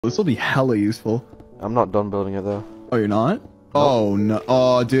This will be hella useful. I'm not done building it though. Oh, you're not? Nope. Oh, no.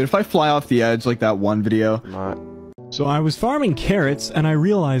 Oh, dude, if I fly off the edge like that one video. Right. So I was farming carrots and I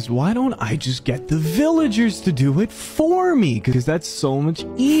realized, why don't I just get the villagers to do it for me? Because that's so much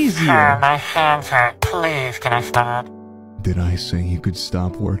easier. Sir, my hands hurt. Please, can I stop? Did I say you could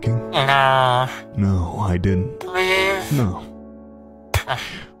stop working? No. No, I didn't. Please? No.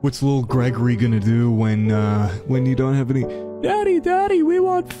 What's little Gregory gonna do when you don't have any... Daddy, we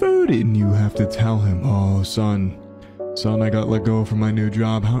want food! And you have to tell him, oh, son, I got let go from my new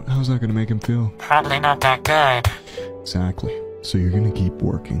job. How's that gonna make him feel? Probably not that good. Exactly. So you're gonna keep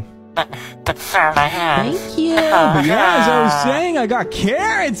working. But sir, my hands. Thank you! But yeah, as I was saying, I got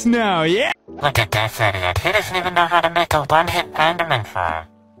carrots now, yeah! Look at this idiot. He doesn't even know how to make a one-hit Enderman farm.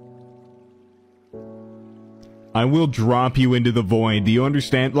 I will drop you into the void. Do you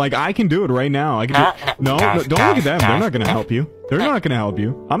understand? Like, I can do it right now. I can no, don't look at them. They're not gonna help you. They're not gonna help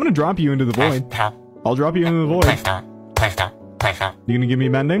you. I'm gonna drop you into the void. I'll drop you into the void. Please don't. Please don't. Please don't. You gonna give me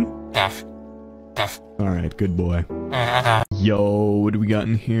mending? Yes. Yes. Alright, good boy. Yo, what do we got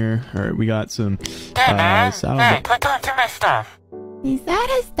in here? Alright, we got some, salad. Hey, put on to my stuff. Is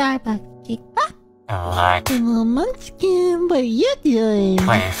that a Starbucks chica? Oh, Lord. Little munchkin, what are you doing?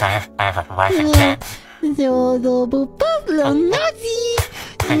 Please, I have a wife and kids. Little buffalo Nazi.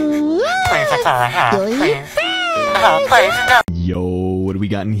 Please, that's all I have. Please. No, please, no. Yo, what do we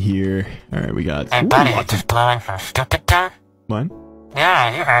got in here? Alright, we got... Hey, buddy, you're just blowing for a stupid gun? What?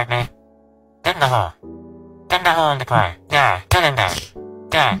 Yeah, you heard me. Get in the hole. Get in the hole in the corner. Yeah, get in there.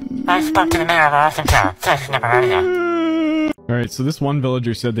 Yeah, I spoke to the mayor of Austin Town. Says he's never heard of you. Alright, so this one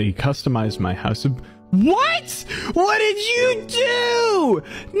villager said that he customized my house. What? What did you do?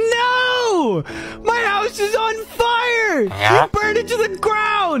 No! My house is on fire! Yeah? You burned it to the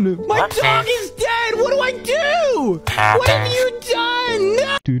ground! My What's dog this? is dead! What do I do? What have you done?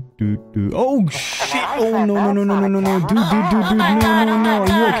 No! Oh shit! Oh no! Dude, no! Are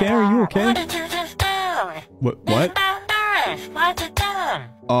you okay? Are you okay? What did you just do? What? It's not nice. Why'd you do it?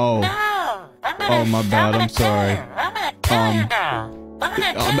 Oh. No! Oh, my bad. I'm sorry. I'm gonna kill you now.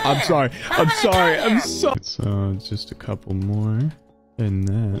 I'm sorry. It's just a couple more. And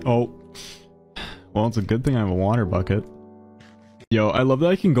then... Oh. Well, it's a good thing I have a water bucket. Yo, I love that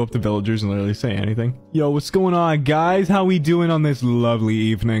I can go up to villagers and literally say anything. Yo, what's going on, guys? How we doing on this lovely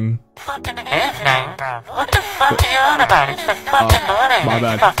evening? Fucking evening, bro. What the fuck are you on about? It's the fucking morning. My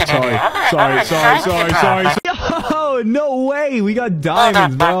bad. Fucking idiot. Sorry. Yo, no way. We got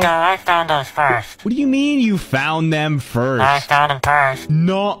diamonds, bro. Hold up, I found those first. What do you mean you found them first? I found them first.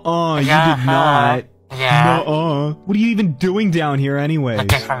 Nuh-uh, you Yeah, did not. Yeah. Nuh-uh. What are you even doing down here anyways?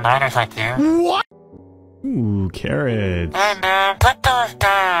 Looking for miners like you. What? Ooh, carrots. Hey man, put those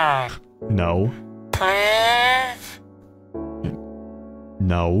down. No. Please?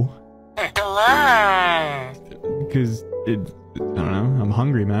 No. It's alive. Because I don't know, I'm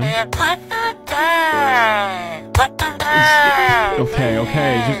hungry, man. Yeah, put them down. Put them down.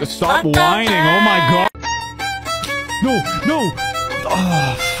 Okay, just stop Put them whining, oh my god. No!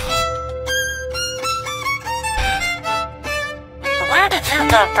 Where did you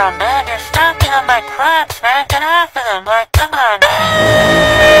come from, man? You're stomping on my crops, man. Get off of them. Like, come on.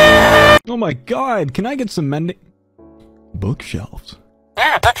 Oh my god, can I get some mending? Bookshelves.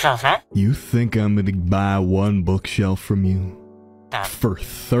 Yeah, bookshelves, man. You think I'm gonna buy one bookshelf from you? No. For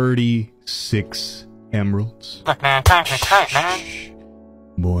 36 emeralds? Look, man, times are tight, man.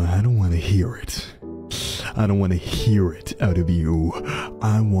 Boy, I don't want to hear it. I don't want to hear it out of you.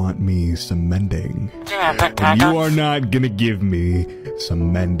 I want me some mending. Yeah, but And you are not gonna give me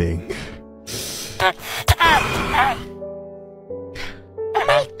some mending. Oh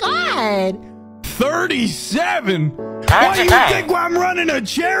my god! 37? Why do you think I'm running a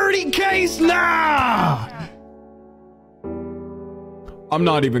charity case? Nah! I'm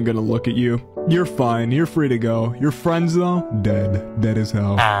not even gonna look at you. You're fine. You're free to go. Your friends, though? Dead. Dead as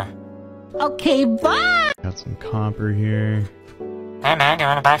hell. Okay, bye! Got some copper here. Hey man, you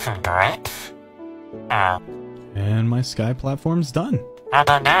wanna buy some grapes? Oh. And my sky platform's done. How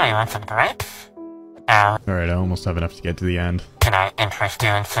about now? You want some grapes? Oh. Alright, I almost have enough to get to the end. Can I interest you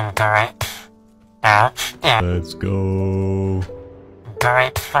in some grapes? Oh. Yeah. Let's go.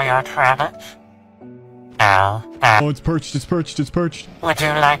 Grapes for your travels? Oh. Oh. Oh, it's perched. Would you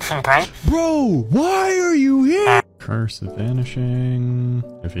like some grapes? Bro, why are you here? Curse of Vanishing.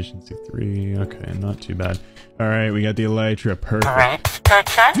 Efficiency 3. Okay, not too bad. Alright, we got the Elytra. Perfect. Alright, good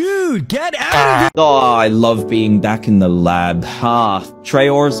shot. Dude, get out of here! Oh, I love being back in the lab.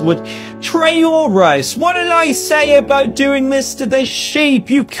 Treyor's what did I say about doing this to the sheep?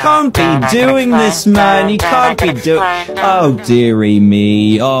 You can't be doing this, man. You can't be doing... Oh, dearie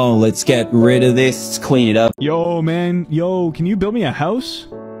me. Oh, let's get rid of this. Let's clean it up. Yo, man. Yo, can you build me a house?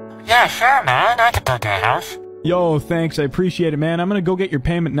 Yeah, sure, man. I can build your house. Yo, thanks. I appreciate it, man. I'm gonna go get your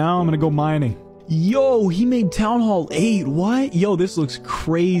payment now. I'm gonna go mining. Yo, he made Town Hall 8. What? Yo, this looks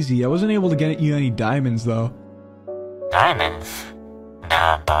crazy. I wasn't able to get you any diamonds, though. Diamonds?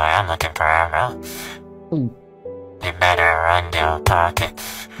 No, boy, I'm looking for emeralds. You better run your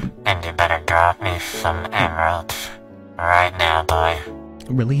pockets, and you better drop me some emeralds. Right now, boy.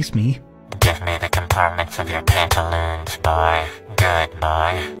 Release me. Give me the compartments of your pantaloons, boy. Good,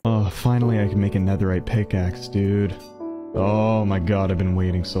 boy. Oh, finally I can make a netherite pickaxe, dude. Oh my god, I've been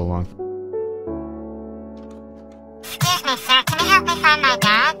waiting so long. Excuse me, sir. Can you help me find my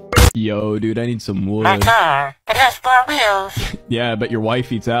dad? Yo, dude, I need some wood. My car. It has 4 wheels. Yeah, I bet your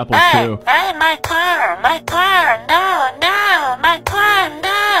wife eats apples, Hey, too. hey, my car. My car. No, no. My car,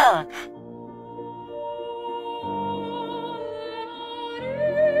 no.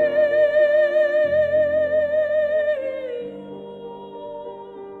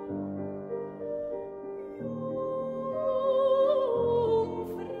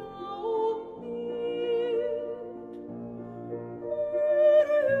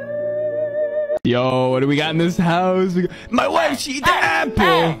 Yo, what do we got in this house? My wife, she eat the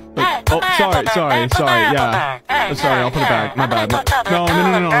apple! Oh, sorry, yeah. Sorry, I'll put it back. My bad.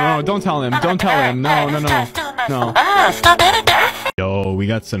 No, don't tell him. Don't tell him. No. Yo, we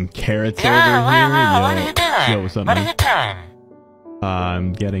got some carrots over here. What are you doing? Yo, what's up, What are man? you doing?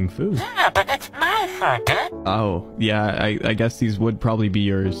 I'm getting food. Yeah, but it's my food, dude. Oh, yeah, I guess these would probably be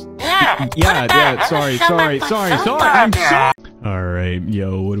yours. Yeah, Yeah, sorry. I'm sorry. What Alright,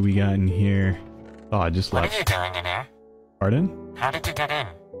 yo, what do we got in here? Oh, I just are left. you doing in here? Pardon? How did you get in?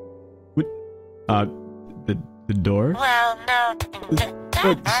 What? The door? Well, no.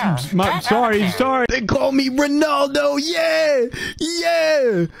 Sorry. They call me Ronaldo. Yeah.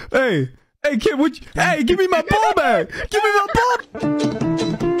 Hey, kid, hey, give me my ball back. Give me my ball.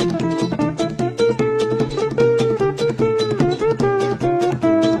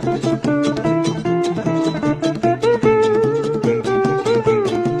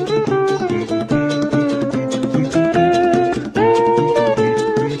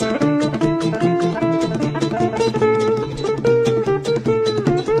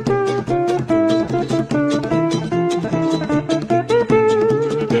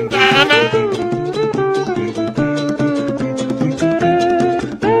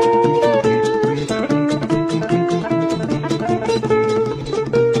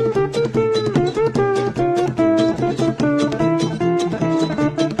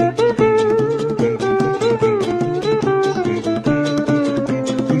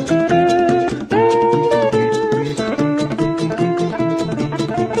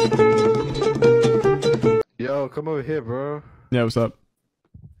 Come over here, bro. Yeah, what's up?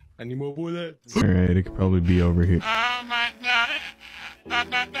 Any more bullets? Alright, it could probably be over here. Oh my god.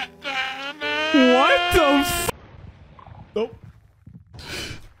 What the f- Nope.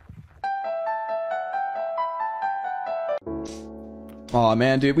 Aw,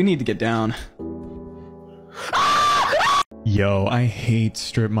 man, dude, we need to get down. Yo, I hate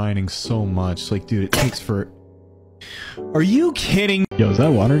strip mining so much. Like, dude, it takes for... Are you kidding? Yo, is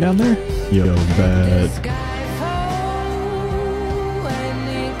that water down there? Yo, bet.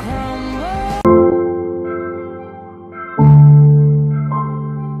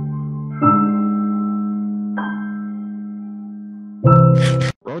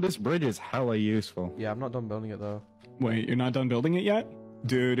 Bro, this bridge is hella useful. Yeah, I'm not done building it though. Wait, you're not done building it yet?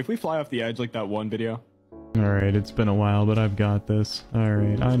 Dude, if we fly off the edge like that one video. Alright, it's been a while, but I've got this.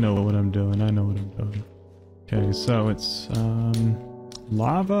 Alright, I know what I'm doing. Okay, so it's,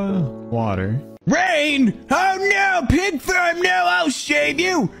 lava, water. Rain! Oh no! Pig farm, no! I'll shave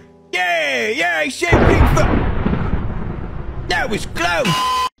you! Yeah, I shaved pig farm! That was close!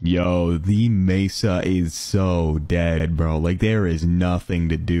 Yo, the mesa is so dead, bro. Like, there is nothing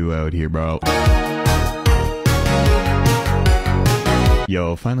to do out here, bro.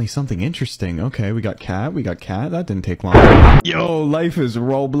 Yo, finally something interesting. Okay, we got cat. That didn't take long. Yo, life is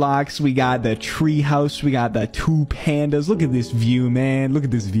Roblox. We got the tree house. We got the 2 pandas. Look at this view, man. Look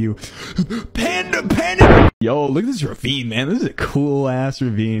at this view. Panda! Yo, look at this ravine, man. This is a cool-ass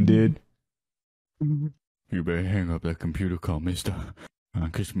ravine, dude. You better hang up that computer call, mister.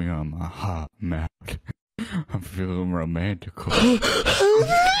 Kiss me on my hot mouth. I'm feeling romantical.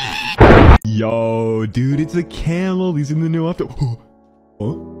 Yo, dude, it's a camel. He's in the new update.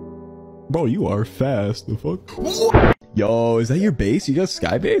 What? Bro, you are fast. The fuck? Yo, is that your base? You got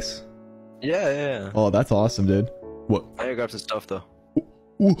sky base? Yeah. Oh, that's awesome, dude. What? I gotta grab some stuff though.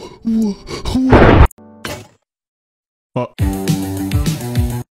 Oh.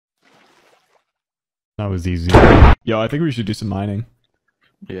 That was easy. Yo, I think we should do some mining.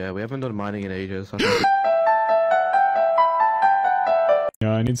 Yeah, we haven't done mining in ages.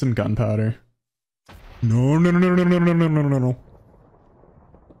 Yeah, I need some gunpowder. No.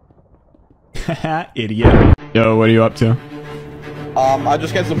 Haha, idiot. Yo, what are you up to? I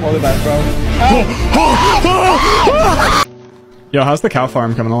just get some polar bears, bro. Yo, how's the cow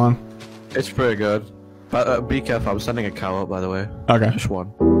farm coming along? It's pretty good. But be careful, I'm sending a cow up, by the way. Okay. Just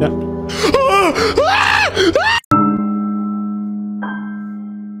one. Yeah.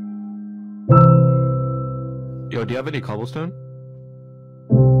 Yo, do you have any cobblestone?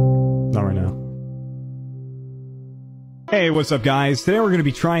 Not right now. Hey, what's up, guys? Today we're going to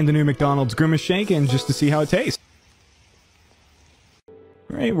be trying the new McDonald's Grimace Shake and just to see how it tastes.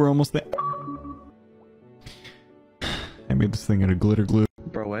 Alright, we're almost there. I made this thing out of glitter glue.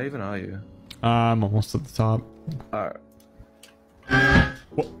 Bro, where even are you? I'm almost at the top. Alright.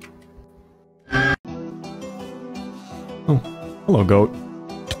 What? Oh, hello, goat.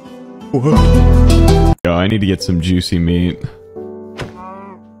 Whoa. Yo, I need to get some juicy meat.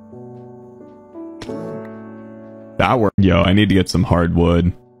 That worked. Yo, I need to get some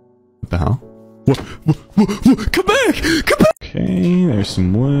hardwood. What the hell? Whoa. Come back! Come back! Okay, there's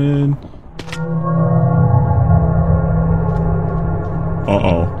some wood.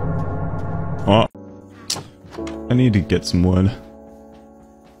 Uh-oh. Oh. I need to get some wood.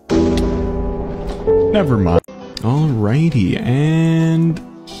 Never mind. Alrighty, and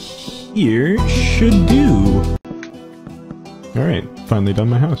here should do. Alright, finally done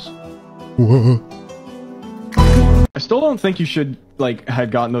my house. Whoa. I still don't think you should, like, had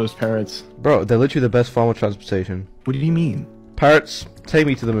gotten those parrots. Bro, they're literally the best form of transportation. What do you mean? Parrots, take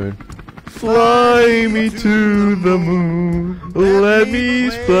me to the moon. Fly me to the moon, let me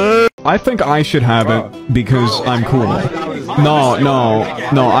spread. I think I should have it because I'm cool. No,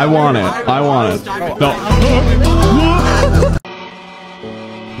 I want it. I want it. No.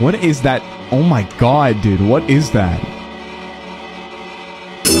 What is that? Oh my god, dude, what is that?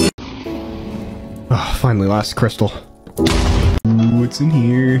 Oh, finally, last crystal. What's in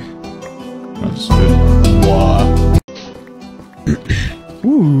here? That's good. Wow.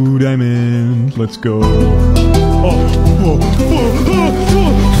 Ooh, diamond. Let's go.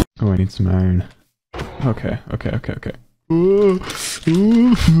 Oh, I need some iron. Okay. Okay.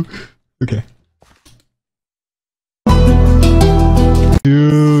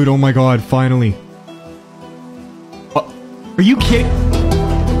 Dude, oh my god, finally. Are you kidding?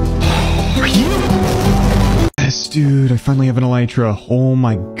 Are you? Yes, dude, I finally have an elytra. Oh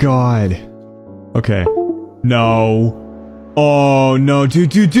my god. Okay. No. Oh no,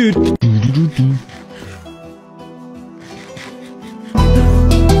 dude.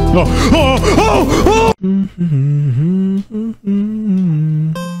 Oh.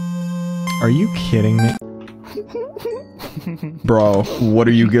 Are you kidding me? Bro, what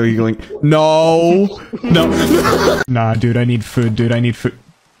are you giggling? No. Nah, dude, I need food, dude. I need food.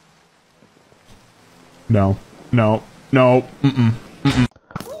 No.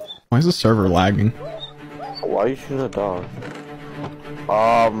 Why is the server lagging? Why you shoot a dog?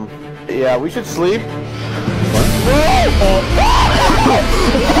 Yeah, we should sleep. Hey,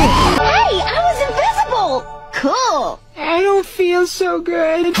 I was invisible! Cool! I don't feel so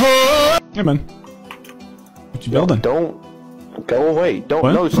good. Hey, man. What you building? Don't go away. Don't.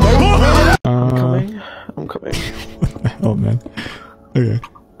 What? No, stay. I'm coming. What the hell, man? Okay.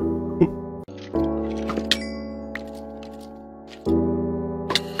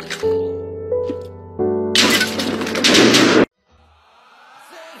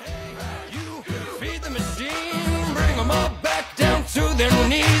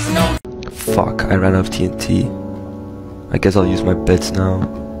 Fuck, I ran out of TNT. I guess I'll use my beds now.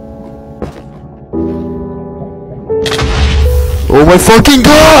 Oh my fucking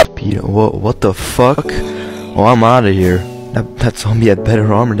god! Peter, what the fuck? Oh, I'm out of here. That zombie had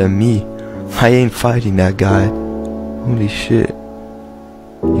better armor than me. I ain't fighting that guy. Holy shit.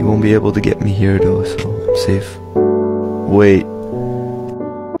 He won't be able to get me here though, so I'm safe. Wait.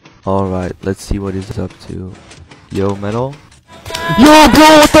 Alright, let's see what he's up to. Yo, Metal? Yo,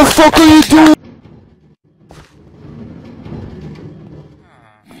 bro, what the fuck are you doing?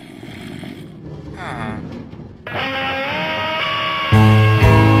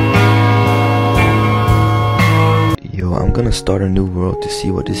 gonna start a new world to see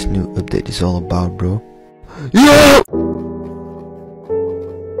what this new update is all about, bro. Yo!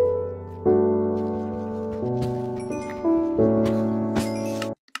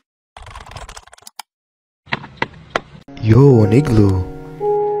 Yo, an igloo.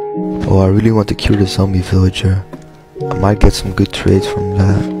 Oh, I really want to cure the zombie villager. I might get some good trades from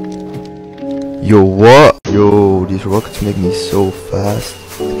that. Yo, what? Yo, these rockets make me so fast.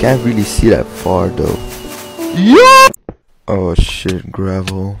 I can't really see that far though. Yo! Oh shit,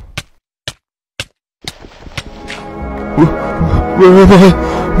 gravel. Where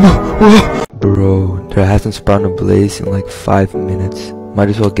am I? Bro, there hasn't spawned a blaze in like 5 minutes. Might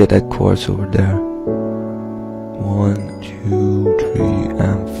as well get that quartz over there. 1, 2, 3,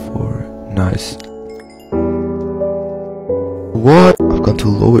 and 4. Nice. What? I've gone too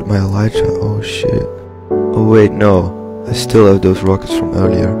low with my Elytra. Oh shit. Oh wait, no. I still have those rockets from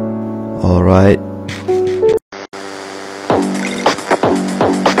earlier. Alright.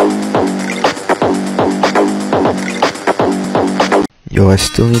 Yo, I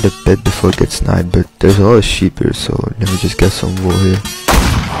still need a bed before it gets night, but there's a lot of sheep here, so let me just get some wool here.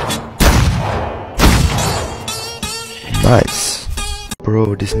 Nice.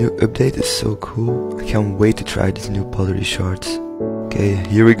 Bro, this new update is so cool. I can't wait to try these new pottery shards. Okay,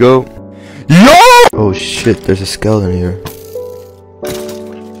 here we go. Yo! Oh shit, there's a skeleton here.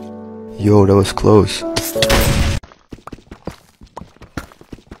 Yo, that was close.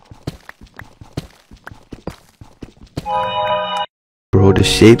 Bro, the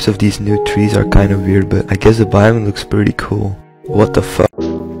shapes of these new trees are kind of weird, but I guess the biome looks pretty cool. What the fuck?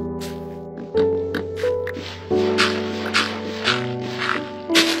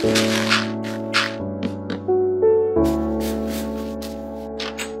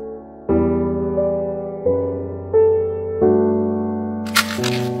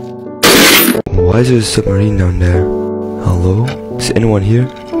 Why is there a submarine down there? Hello? Is anyone here?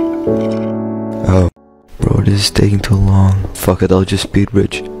 Oh. Bro, this is taking too long. Fuck it, I'll just speed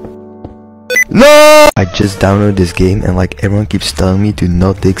bridge. No! I just downloaded this game and like everyone keeps telling me to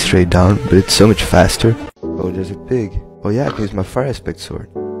not dig straight down, but it's so much faster. Oh, there's a pig. Oh yeah, I can use my fire aspect sword.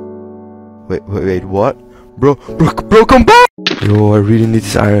 Wait, what? Bro, come back! Yo, I really need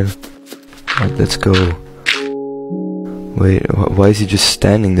this iron. Alright, let's go. Wait, why is he just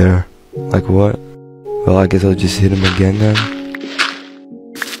standing there? Like what? Well, I guess I'll just hit him again then.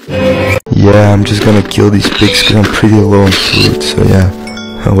 Yeah, I'm just gonna kill these pigs because I'm pretty low on food, so yeah.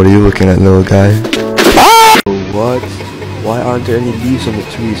 What are you looking at, little guy? Ah! What? Why aren't there any leaves on the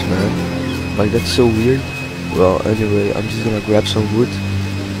trees, man? Like, that's so weird. Well, anyway, I'm just gonna grab some wood.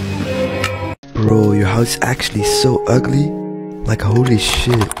 Bro, your house is actually so ugly. Like, holy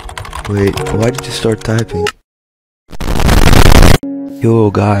shit. Wait, why did you start typing?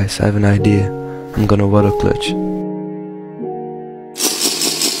 Yo, guys, I have an idea. I'm gonna water clutch.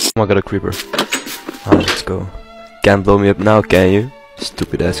 Oh, I got a creeper. Alright, let's go. Can't blow me up now, can you?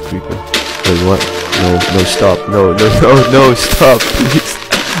 Stupid ass creeper. Wait, what? No, stop. No, stop, please.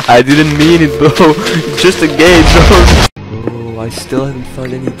 I didn't mean it, bro. It's just a game, bro. Oh, I still haven't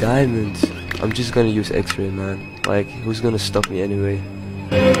found any diamonds. I'm just gonna use X-ray, man. Like, who's gonna stop me anyway?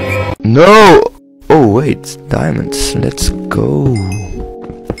 No! Oh, wait. Diamonds. Let's go.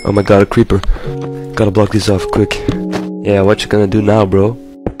 Oh my god, a creeper. Gotta block this off quick. Yeah, what you gonna do now, bro?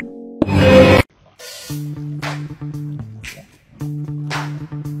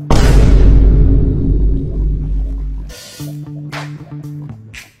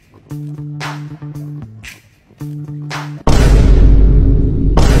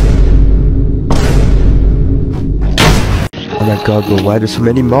 Oh my god, bro, why there's so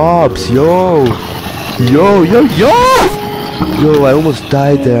many mobs? Yo, I almost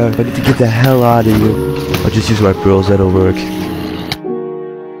died there. I need to get the hell out of here. I'll just use my pearls, that'll work.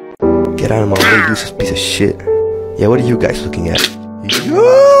 Get out of my way, useless piece of shit. Yeah, what are you guys looking at?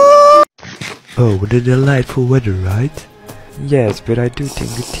 Oh, what a delightful weather, right? Yes, but I do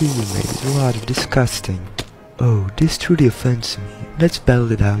think the tea you made is rather disgusting. Oh, this truly offends me. Let's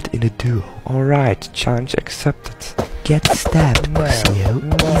battle it out in a duel. Alright, challenge accepted. Get stabbed, yo.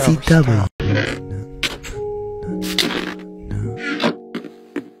 Easy double.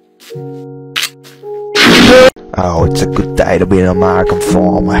 Oh, it's a good day to be an American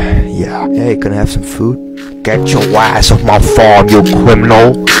farmer. Yeah. Hey, can I have some food? Get your ass off my farm, you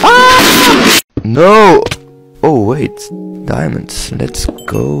criminal! Ah! No! Oh, wait. Diamonds. Let's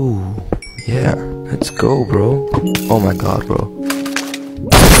go. Yeah, let's go, bro. Oh my god, bro.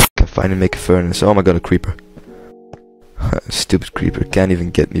 Can finally make a furnace. Oh my god, a creeper. Stupid creeper. Can't even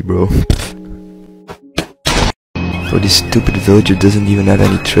get me, bro. Bro, this stupid villager doesn't even have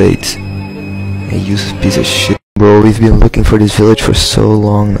any traits. A useless piece of shit. Bro, we've been looking for this village for so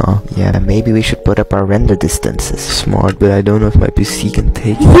long now. Yeah, maybe we should put up our render distances. Smart, but I don't know if my PC can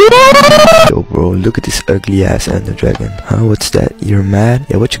take it. Yo, bro, look at this ugly ass ender dragon. Huh, what's that? You're mad?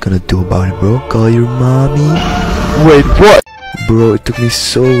 Yeah, what you gonna do about it, bro? Call your mommy? Wait, what? Bro, it took me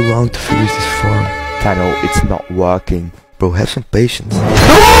so long to finish this farm. Tano, it's not working. Bro, have some patience.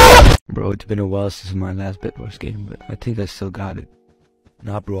 Bro, it's been a while since my last Bedwars game, but I think I still got it.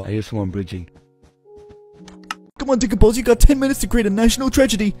 Nah, bro, I hear someone bridging. Come on, Dickabulls, you got 10 minutes to create a national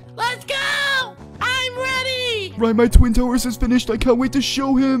tragedy. Let's go! I'm ready! Right, my Twin Towers is finished. I can't wait to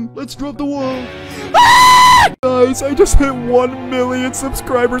show him. Let's drop the wall. Guys, I just hit 1 million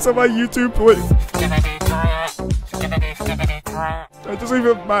subscribers on my YouTube. Wait. That doesn't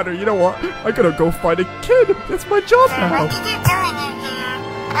even matter. You know what? I gotta go find a kid. That's my job now.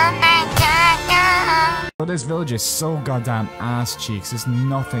 Oh, this village is so goddamn ass cheeks. There's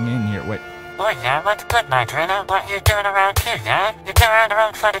nothing in here. Wait. Oh yeah, what's good, my trainer? What you doing around here, yeah? You go around the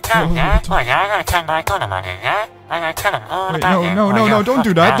road for the town, yeah? Oh yeah, I gotta tell my good money, yeah? I gotta tell him all about you. No, don't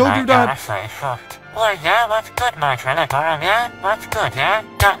do that, don't do that. That's right, fucked. Oh yeah, what's good, my trainer, yeah? What's good, yeah?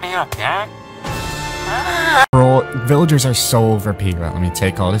 Got me up, yeah? Bro, villagers are so OP. Let me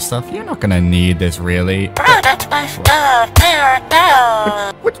take all this stuff. You're not gonna need this, really. Bro, that's my stuff! Tear it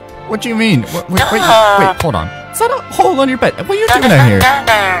down! What do you mean? Wait, hold on. Is that a hole on your bed? What are you doing down here? Down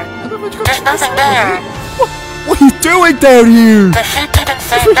there. There's nothing there. What are you doing down here? The sheep didn't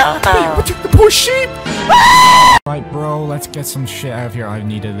say no, though. The poor sheep! Right, bro, let's get some shit out of here. I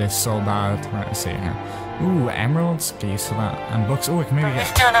needed this so bad. Right, let's see here. Ooh, emeralds, get used to that. And books. Oh, I can maybe You're get...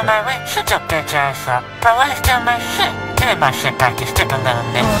 stealing my way. Shut up there, Jessa. Bro, I stole my shit. Give me my shit back, you stupid little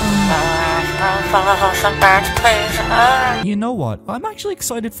nip. Bro, follow wholesome birds, please. You know what? I'm actually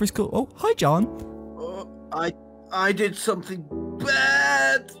excited for school. Oh, hi, John. I did something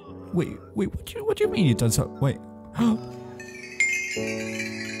bad. Wait, what do you mean you done something? Wait. I'm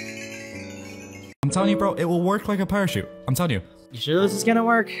telling you, bro, it will work like a parachute. I'm telling you. You sure this is gonna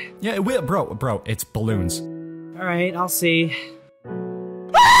work? Yeah, it will, bro, it's balloons. Alright, I'll see.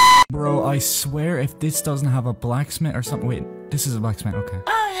 Bro, I swear if this doesn't have a blacksmith or something. Wait, this is a blacksmith, okay.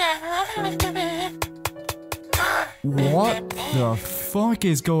 Oh yeah, What the fuck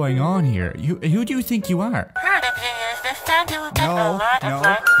is going on here? Who do you think you are? No,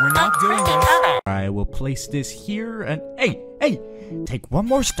 we're not doing this. I will place this here and hey! Take one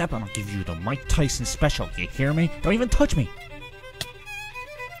more step and I'll give you the Mike Tyson special. You hear me? Don't even touch me.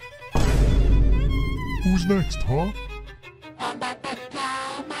 Who's next, huh?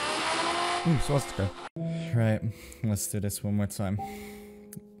 Ooh, swastika. Right, let's do this one more time.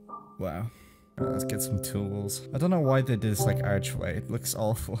 Wow. Let's get some tools. I don't know why they did this like archway. It looks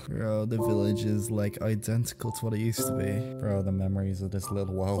awful. Bro, the village is like identical to what it used to be. Bro, the memories of this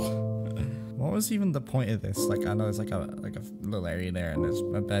little world. What was even the point of this? Like, I know there's like a little area there and there's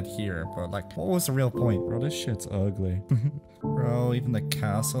a bed here, but like, what was the real point? Bro, this shit's ugly. Bro, even the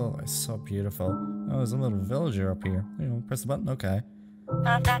castle is so beautiful. Oh, there's a little villager up here. You know, press the button. Okay.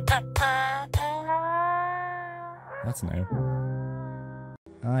 That's new.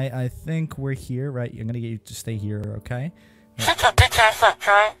 I think we're here, right? I'm gonna get you to stay here, okay? Shut your bitch ass up,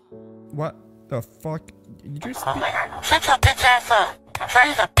 Troy. What the fuck? You just... Oh my god. Shut your bitch ass up.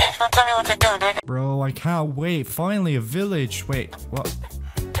 Troy's a bitch. Don't tell me what to do, nigga. Bro, I can't wait. Finally, a village. Wait, what?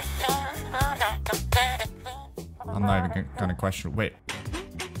 I'm not even gonna question. Wait.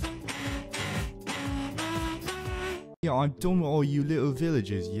 Yeah, I'm done with all you little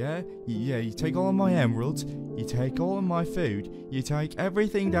villagers, yeah? Yeah, you take all of my emeralds, you take all of my food, you take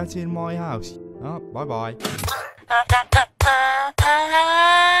everything that's in my house. Oh, bye-bye.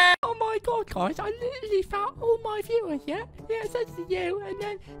 Oh my god, guys, I literally found all my viewers, yeah? Yeah, that's you, and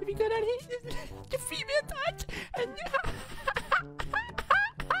then if you go down here, defeat me attach, and...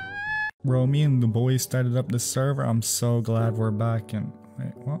 Bro, me and the boys started up the server. I'm so glad we're back, and...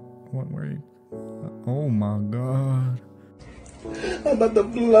 Wait, what? What were you... Oh my god. I'm about to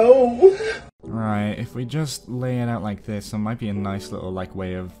blow. Right, if we just lay it out like this, it might be a nice little like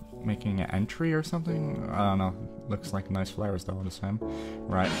way of making an entry or something. I don't know. Looks like nice flowers though, the same.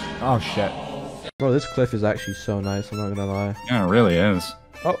 Right. Oh shit. Bro, this cliff is actually so nice, I'm not gonna lie. Yeah, it really is.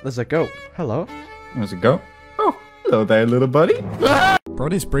 Oh, there's a goat. Hello. There's a goat. Oh, hello there, little buddy. Bro,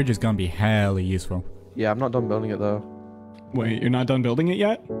 this bridge is gonna be hella useful. Yeah, I'm not done building it though. Wait, you're not done building it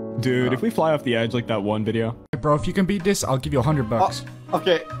yet? Dude, if we fly off the edge like that one video. Bro, if you can beat this, I'll give you $100. Oh,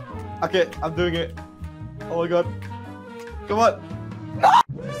 okay, I'm doing it. Oh my god. Come on.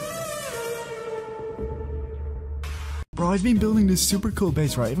 Bro, I've been building this super cool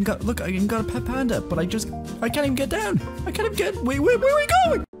base, right? I even got a pet panda, but I can't even get down. I can't even get, wait, where are we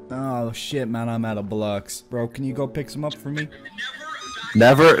going? Oh shit, man, I'm out of blocks. Bro, can you go pick some up for me?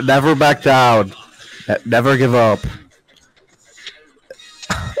 Never back down. Never give up.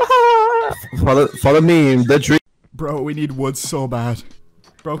 For the meme, the dream. Bro, we need wood so bad.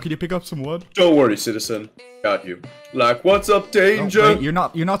 Bro, can you pick up some wood? Don't worry, citizen. Got you. Like, what's up, danger? Oh, wait, you're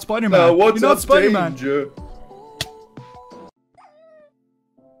not Spider-Man. What's you're not up, Spider-Man. danger?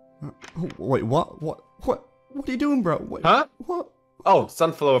 Wait, what? What are you doing, bro? Wait, Huh? What? Oh,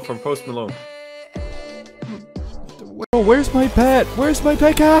 Sunflower from Post Malone. Oh, where's my pet? Where's my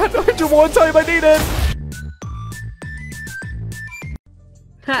pet cat? The one time I need it!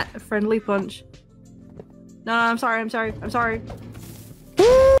 Ha! Friendly punch. No, I'm sorry, I'm sorry, I'm sorry.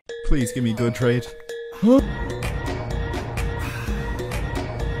 Please give me good trade.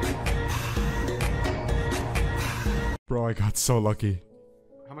 Bro, I got so lucky.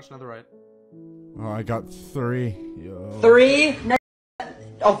 How much netherite? Oh, I got 3. Yo. 3?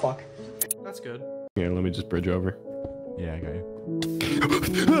 Oh fuck. That's good. Here, let me just bridge over. Yeah, I got you.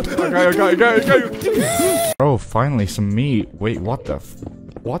 I got you. Bro, finally some meat. Wait, what the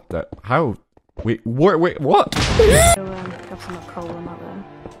what the? How? Wait, what? Got some coal in that there.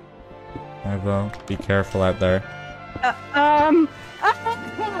 Evo, be careful out there.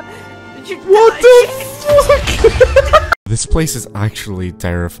 What the fuck? This place is actually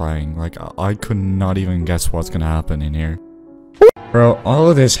terrifying. Like, I could not even guess what's gonna happen in here. Bro, all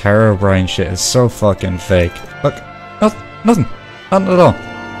of this Herobrine shit is so fucking fake. Look, nothing at all.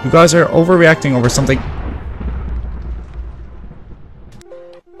 You guys are overreacting over something.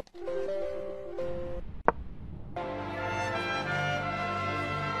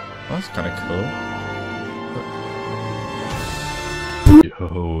 That's kind of cool.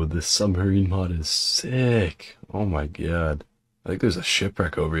 Yo, this submarine mod is sick. Oh my god. I think there's a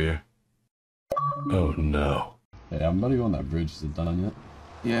shipwreck over here. Oh no. Hey, I'm about to go on that bridge. Is it done yet?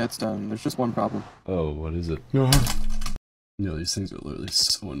 Yeah, it's done. There's just one problem. Oh, what is it? Yo, these things are literally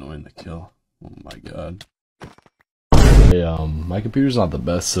so annoying to kill. Oh my god. Hey, my computer's not the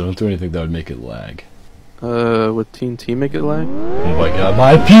best, so don't do anything that would make it lag. Would TNT make it lag? Oh my god,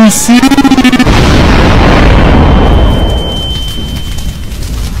 my PC!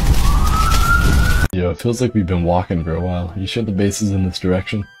 Yo, it feels like we've been walking for a while. You sure the base is in this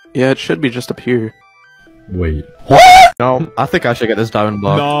direction? Yeah, it should be just up here. Wait. What? No, I think I should get this diamond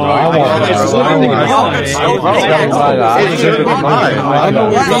block.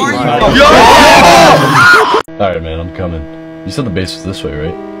 Alright, man, I'm coming. You said the base was this way,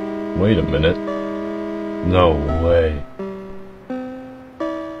 right? Wait a minute. No way.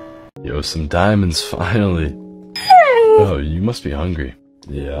 Yo, some diamonds, finally. Oh, you must be hungry.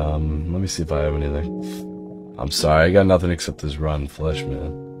 Yeah, let me see if I have anything. I'm sorry, I got nothing except this rotten flesh,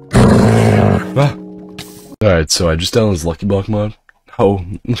 man. Alright, so I just downloaded this Lucky Block mod. Oh,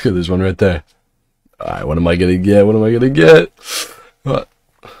 look at this one right there. Alright, what am I gonna get? What am I gonna get? What?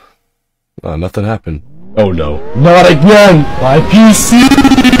 Oh, nothing happened. Oh no. Not again! My PC!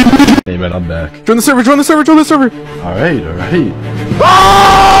 Hey man, I'm back. Join the server, join the server, join the server! Alright, alright.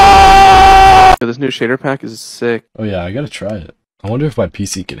 This new shader pack is sick. Oh yeah, I gotta try it. I wonder if my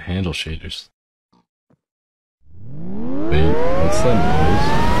PC can handle shaders. Wait, what's that noise?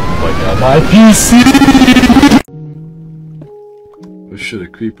 Oh my god, my PC! Oh shit, a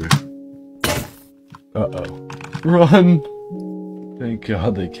creeper. Uh-oh. Run! Thank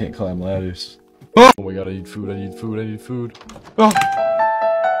god they can't climb ladders. Oh my god, I need food, I need food, I need food. Oh!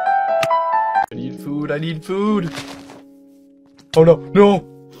 I need food, I need food! Oh no, no!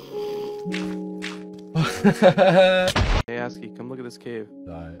 Hey Aski, come look at this cave.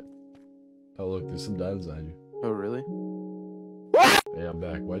 Alright. Oh look, there's some diamonds behind you. Oh really? Hey, I'm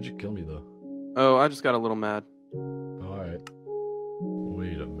back. Why'd you kill me though? Oh, I just got a little mad. Alright.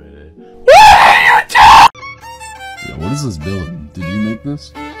 Wait a minute. Yo, what is this building? Did you make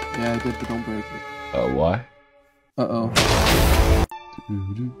this? Yeah, I did, but don't break it. Why? Uh-oh.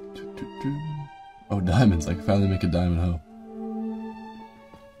 Oh, diamonds. I can finally make a diamond hoe.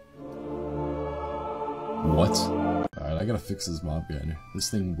 What? Alright, I gotta fix this mob grinder. This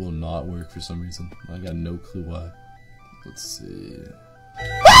thing will not work for some reason. I got no clue why. Let's see.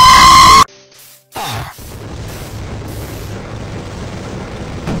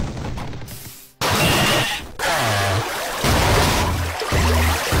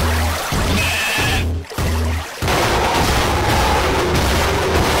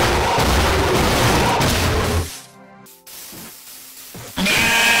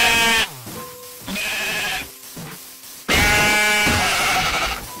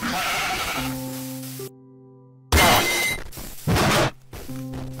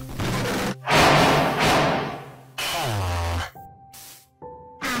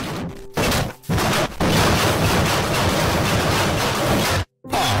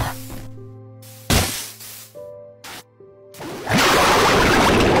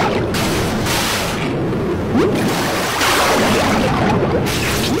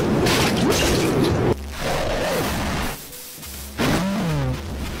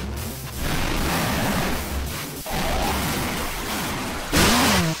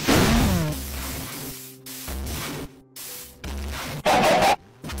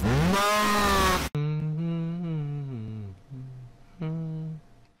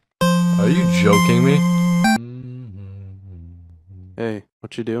 joking me? Hey,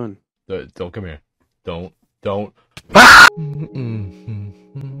 what you doing? Don't come here. Don't.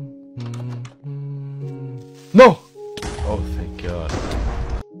 No! Oh, thank God.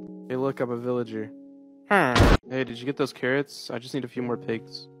 Hey, look, I'm a villager. Hey, did you get those carrots? I just need a few more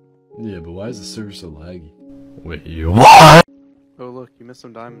pigs. Yeah, but why is the server so laggy? Wait, you what? Oh, look, you missed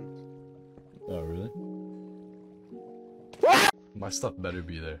some diamonds. Oh, really? My stuff better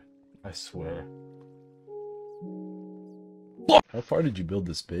be there. I swear. How far did you build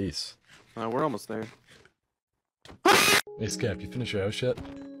this base? We're almost there. Hey, Scap, you finish your house yet?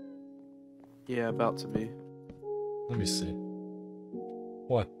 Yeah, about to be. Let me see.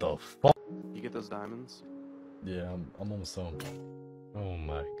 What the fuck? You get those diamonds? Yeah, I'm almost home. Oh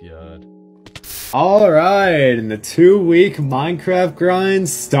my God. Alright, and the 2-week Minecraft grind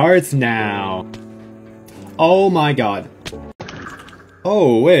starts now. Oh my God.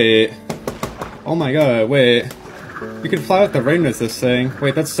 Oh, wait. Oh my God, wait. You can fly with the rain with this thing.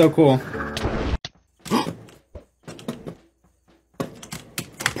 Wait, that's so cool.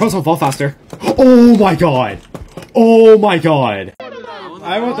 Pros will fall faster. Oh my God. Oh my God.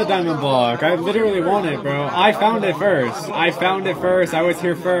 I want the diamond block. I literally want it, bro. I found it first. I found it first. I was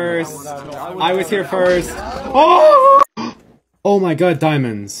here first. I was here first. Oh! Oh my God,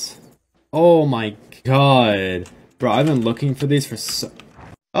 diamonds. Oh my God. Bro, I've been looking for these for so...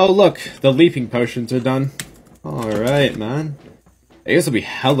 Oh, look. The leaping potions are done. Alright, man. I guess it'll be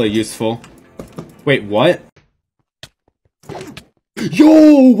hella useful. Wait, what?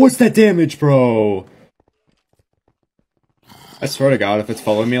 Yo! What's that damage, bro? I swear to God, if it's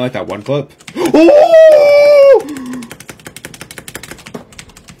following me like that one clip. Oh!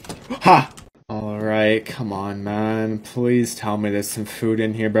 Ha! Alright, come on, man. Please tell me there's some food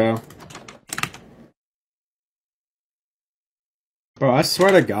in here, bro. Bro, I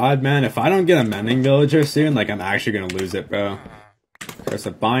swear to God, man, if I don't get a mending villager soon, like, I'm actually gonna lose it, bro. There's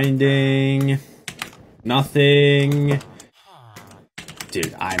a binding. Nothing.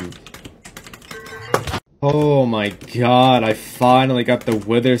 Dude, Oh my God, I finally got the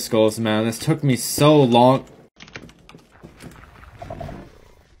wither skulls, man. This took me so long.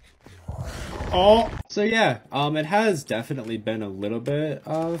 Oh! So yeah, it has definitely been a little bit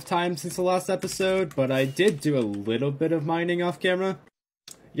of time since the last episode, but I did do a little bit of mining off camera.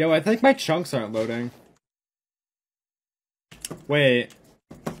 Yo, I think my chunks aren't loading. Wait.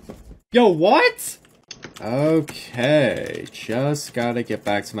 Yo, what? Okay, just gotta get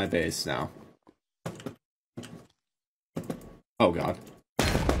back to my base now. Oh God.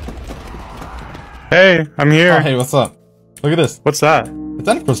 Hey, I'm here. Oh, hey, what's up? Look at this. What's that? It's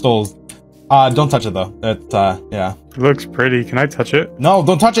ender crystals. Don't touch it though. Yeah. It looks pretty. Can I touch it? No,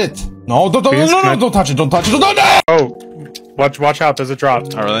 don't touch it. No, don't touch it. Don't touch it. Oh, watch out. There's a drop.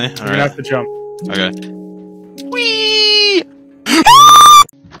 Oh, really? You're gonna have to jump. Okay. Whee!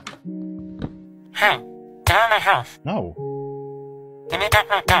 Hey, get out of my house. No. Give me back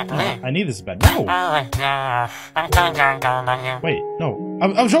my bed, please. I need this bed. No. Oh, yeah. I'm telling you, I don't know you. Wait, no.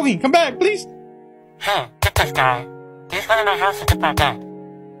 I'm joking. Come back, please. Hey, get this guy. He's going to my house and get my bed.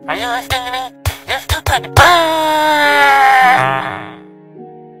 Are you listening to me? You're stupid.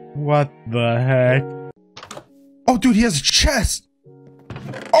 What the heck? Oh, dude, he has a chest.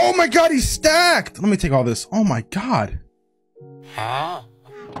 Oh my God, he's stacked. Let me take all this. Oh my God. Huh?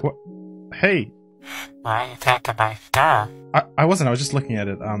 What? Hey. Why are you taking my stuff? I wasn't. I was just looking at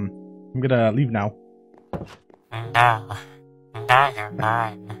it. I'm gonna leave now. No. Now you're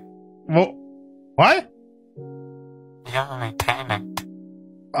mine. Well, what? You owe me payment.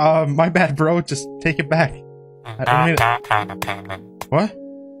 My bad, bro. Just take it back. Not that kind of payment. What?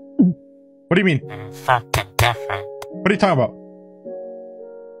 What do you mean? It's something different. What are you talking about?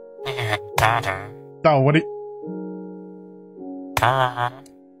 Even better. No, what do you... Come on.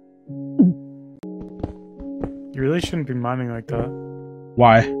 You really shouldn't be mining like that.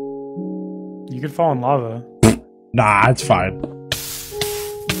 Why? You could fall in lava. Nah, it's fine.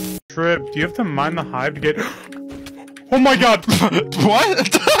 Trip, do you have to mine the hive to get... Oh my God! What?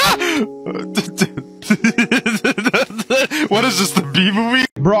 What is this, the B movie?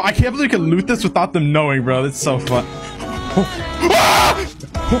 Bro, I can't believe you can loot this without them knowing, bro. That's so fun.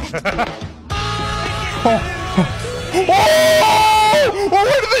 Where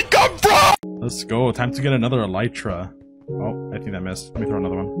did they come from? Let's go. Time to get another elytra. Oh, I think that missed. Let me throw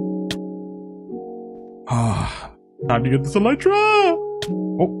another one. Ah, time to get this elytra.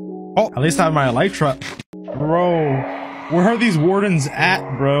 Oh, at least I have my elytra. Bro, where are these wardens at,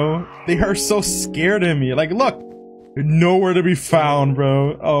 bro? They are so scared of me. Like, look, they're nowhere to be found,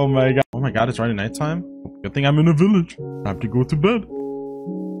 bro. Oh my God. Oh my God, it's already nighttime. Good thing I'm in a village. Time to go to bed.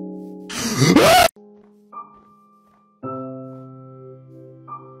 Oh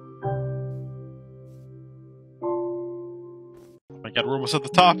my god, we're almost at the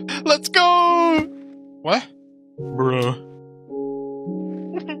top. Let's go! What? Bruh.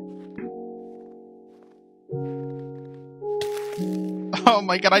 Oh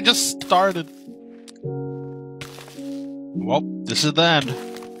my god, I just started. Well, this is the end.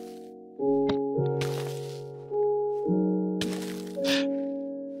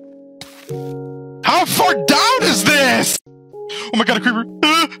 How far down is this? Oh my god, a creeper.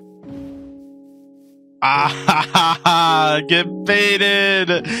 Ah ha ha ha, get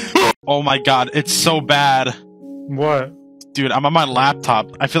baited. Oh my god, it's so bad. What? Dude, I'm on my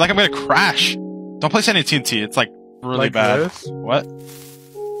laptop. I feel like I'm gonna crash. Don't place any TNT, it's like really Like bad. this? What?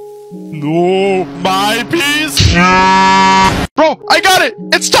 No, my piece. Bro, I got it.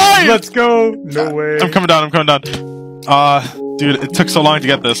 It's time. Let's go. No way. I'm coming down. I'm coming down. Dude, it took so long to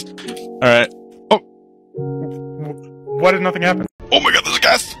get this. All right. Oh, Why did nothing happen? oh my god, there's a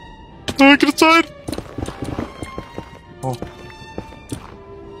gas. Oh, get inside. Oh.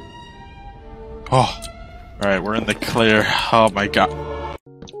 Oh. All right, we're in the clear. Oh my god.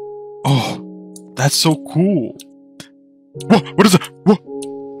 Oh, that's so cool. Whoa, what is that? Whoa.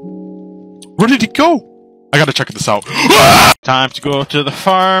 Where did he go? I gotta check this out. Time to go to the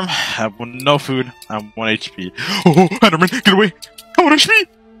farm. I have no food. I'm 1 HP. Oh, Enderman, get away! I'm 1 HP!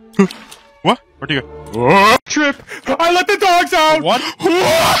 What? Where'd he go? Trip! I let the dogs out! What?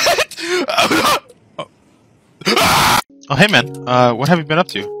 What? Oh, hey man. What have you been up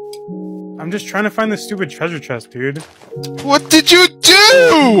to? I'm just trying to find the stupid treasure chest, dude. What did you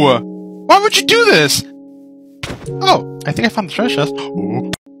do? Why would you do this? Oh, I think I found the treasure chest.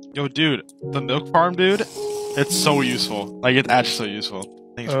 Oh. Yo, dude, the milk farm, dude, it's so useful. Like, it's actually so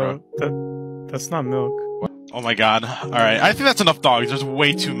useful. Thanks, bro. That's not milk. What? Oh my god. Alright, I think that's enough dogs. There's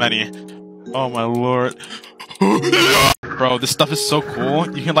way too many. Oh my lord. Bro, this stuff is so cool.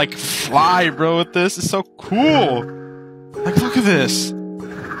 You can, like, fly, bro, with this. It's so cool. Like, look at this.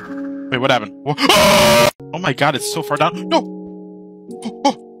 Wait, what happened? Oh my god, it's so far down. No!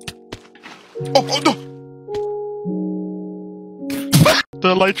 Oh, no!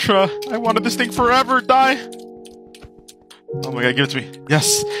 The Elytra. I wanted this thing forever. Die. Oh my god, give it to me.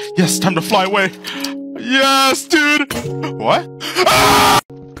 Yes. Yes, time to fly away. Yes, dude. What? Ah!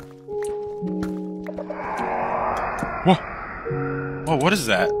 Whoa. Whoa, what is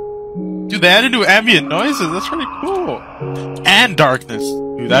that? Dude, they added new ambient noises. That's really cool. And darkness.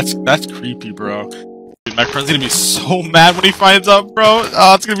 Dude, that's creepy, bro. Dude, my friend's gonna be so mad when he finds out, bro.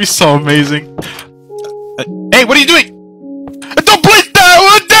 Oh, it's gonna be so amazing. Hey, what are you doing? Don't blink that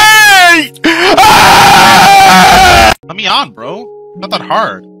one day! Ah! Let me on, bro. Not that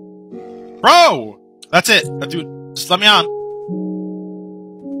hard. Bro! That's it. Dude, just let me on.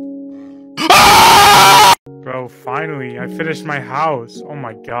 Ah! Bro, finally, I finished my house. Oh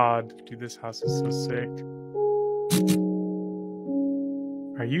my god. Dude, this house is so sick.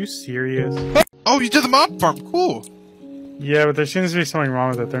 Are you serious? Oh, you did the mob farm. Cool. Yeah, but there seems to be something wrong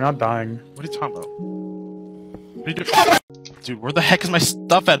with it. They're not dying. What are you talking about? What are you doing? Dude, where the heck is my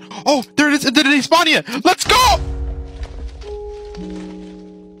stuff at? Oh, there it is! It didn't spawn yet! Let's go!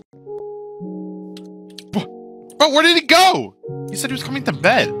 Bro, where did he go? He said he was coming to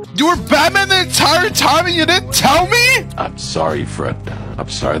bed. You were Batman the entire time and you didn't tell me? I'm sorry, Fred. I'm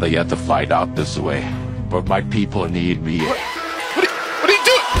sorry that you had to find out this way. But my people need me. What are you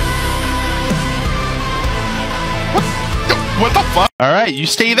doing? What the fuck? Alright, you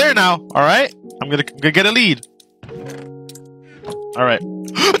stay there now, alright? I'm gonna get a lead. Alright.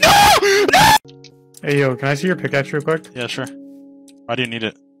 No! No! Hey, yo, can I see your pickaxe real quick? Yeah, sure. Why do you need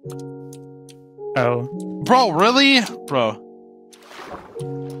it? Oh. Bro, really? Bro.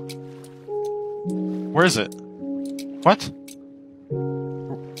 Where is it? What?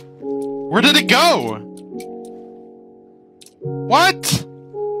 Where did it go? What?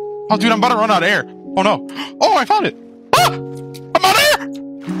 Oh, dude, I'm about to run out of air. Oh, no. Oh, I found it. Ah! I'm out of air!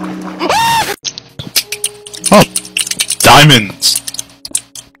 Ah! Oh. Diamonds.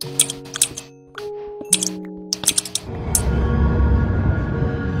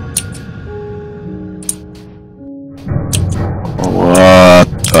 What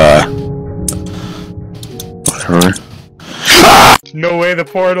the? Whatever. No way, the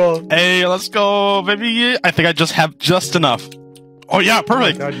portal. Hey, let's go, baby. I think I just have just enough. Oh, yeah,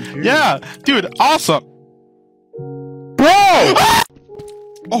 perfect. Oh my God, you do. Yeah, dude, awesome. Bro! Ah!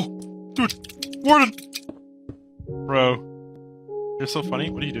 Oh, dude, Warden. Bro, you're so funny.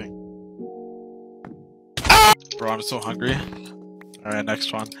 What are you doing? Ah! Bro, I'm so hungry. All right,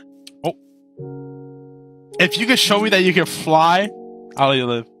 next one. Oh. If you could show me that you can fly, I'll let you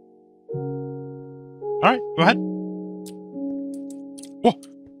live. Alright, go ahead. Whoa!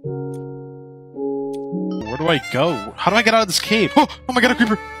 Where do I go? How do I get out of this cave? Oh my god, a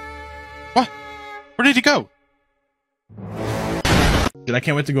creeper! What? Where did he go? Dude, I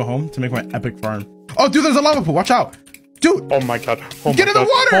can't wait to go home to make my epic farm. Oh, dude, there's a lava pool. Watch out. Dude. Oh my god. Oh Get my in the god.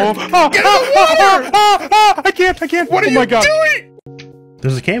 water. Get in the water. I can't. What are you doing?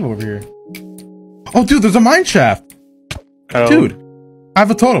 There's a cave over here. Oh, dude, there's a mine shaft. Oh. Dude, I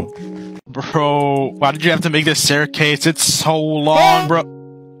have a totem. Bro, why did you have to make this staircase? It's so long, bro.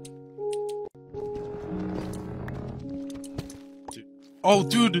 Oh,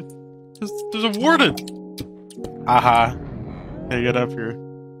 dude. There's a warden. Aha. Hey, get up here.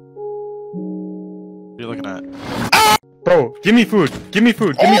 What are you looking at? Ah! Bro, give me food. Give me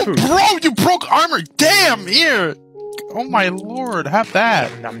food. Bro, you broke armor. Damn, here. Oh my lord, have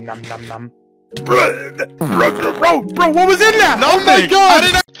that. Nom nom nom nom. Bro, what was in that? Oh my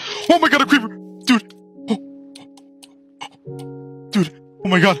god. Oh my god, a creeper. Dude. Dude, oh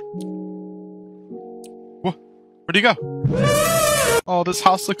my god. What? Where'd he go? Oh, this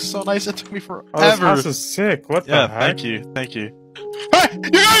house looks so nice. It took me forever. Oh, this house is sick. What the heck? Thank you.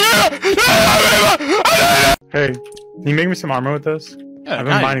 Hey, can you make me some armor with this? Yeah, I've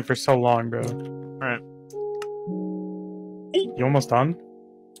been mining for so long, bro. Alright. You almost done?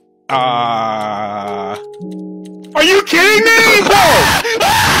 Are you kidding me?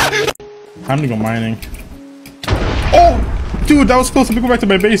 Time to go mining. Oh, dude, that was close. Let me go back to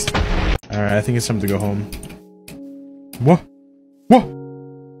my base. Alright, I think it's time to go home. What? What?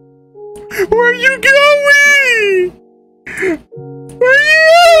 Where are you going? Where are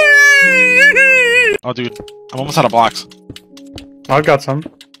you going? Oh, dude, I'm almost out of blocks. I've got some.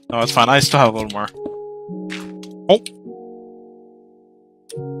 No, it's fine. I still have a little more. Oh.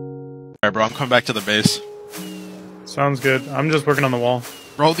 Alright, bro, I'm coming back to the base. Sounds good. I'm just working on the wall.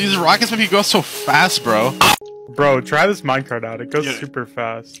 Bro, these rockets make you go so fast, bro. Bro, try this minecart out. It goes super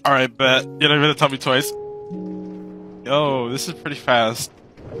fast. Alright, bet. You're not gonna tell me twice. Yo, this is pretty fast.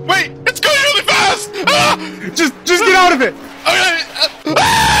 Wait! It's going really fast! Ah! Just get out of it! Okay!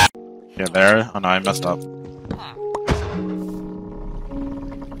 Yeah, there. Oh no, I messed up.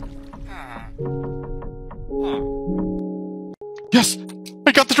 Yes!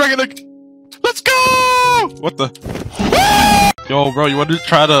 I got the dragon egg! Let's go! What the? Yo, bro, you want to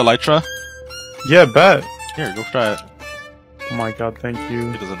try the elytra? Yeah, bet. Here, go try it. Oh my god, thank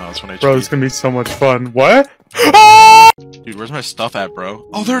you. He doesn't know it's 1 HP. Bro, it's gonna be so much fun. What? Dude, where's my stuff at, bro?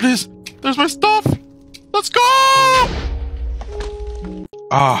 Oh, there it is! There's my stuff! Let's go!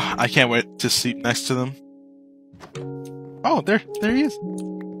 Ah, I can't wait to sleep next to them. Oh, there he is.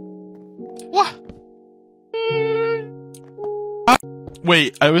 What?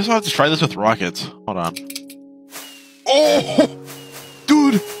 Wait, I always have to try this with rockets. Hold on. Oh!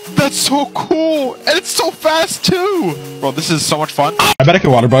 Dude, that's so cool! And it's so fast, too! Bro, this is so much fun. I bet I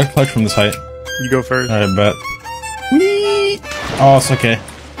could water bug clutch from this height. You go first. I bet. Whee! Oh, it's okay.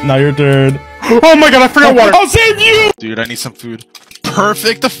 Now your turn. Oh my god, I forgot water! I'll save you! Dude, I need some food.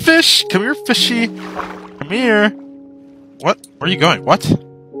 Perfect, the fish! Come here, fishy. Come here. What? Where are you going? What?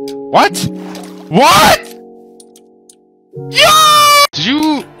 What? What? Yeah! Did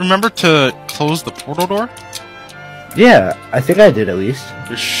you remember to close the portal door? Yeah, I think I did at least.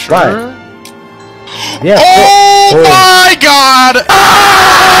 You're sure? Right. Yeah. Oh my god!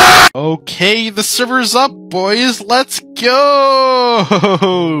 Ah! Okay, the server's up, boys. Let's go!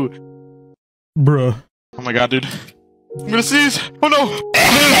 Bruh. Oh my god, dude. I'm gonna sneeze. Oh no!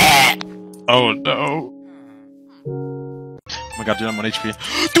 Oh no. Oh my god, dude, I'm on HP.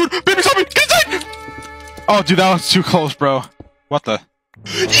 Dude, baby zombie! Get inside! Oh, dude, that was too close, bro. What the?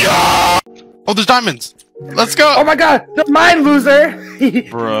 Yeah! Oh, there's diamonds! Let's go! Oh my god! They're mine, loser!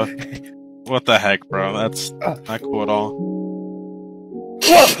 Bruh. What the heck, bro? That's not cool at all.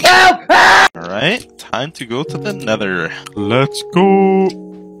 Alright, time to go to the nether. Let's go!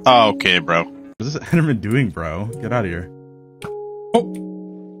 Oh, okay, bro. What is this Enderman doing, bro? Get out of here. Oh!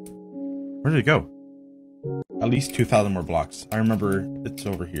 Where did it go? At least 2,000 more blocks. I remember it's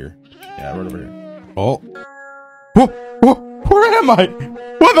over here. Yeah, right over here. Oh. Whoa! Whoa! Where am I?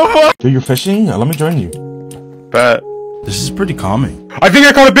 What the fuck? Dude, you're fishing? Let me join you. Bet. This is pretty calming. I think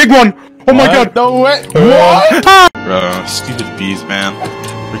I caught a big one! Oh my god! No way! What? Bro, stupid bees, man.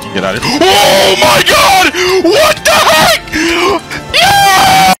 We can get out of here. Oh my god! What the heck?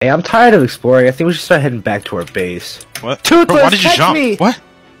 Yeah! Hey, I'm tired of exploring. I think we should start heading back to our base. What? Toothless, Bro, why did you catch jump? me! What?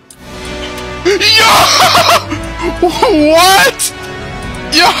 Yo! What?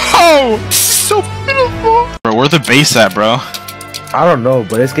 Yo! This is so beautiful! Bro, where's the base at, bro? I don't know,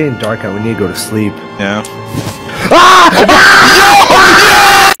 but it's getting dark and we need to go to sleep. Yeah. Ah!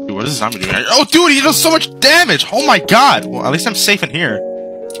 Dude, what is this zombie doing? Oh, dude, he does so much damage! Oh my god! Well, at least I'm safe in here.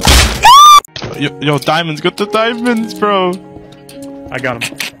 Yo, diamonds, get the diamonds, bro. I got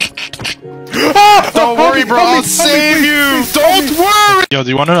him. Don't worry, bro, I'll save you! Don't worry! Yo, do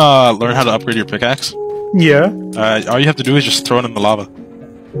you want to learn how to upgrade your pickaxe? Yeah. All you have to do is just throw it in the lava.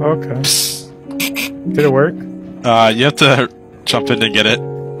 Okay. Did it work? You have to jump in and get it.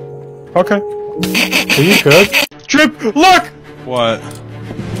 Okay. Are you good? Trip, look! What?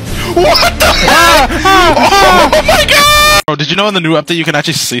 What the heck? Oh my god! Bro, did you know in the new update you can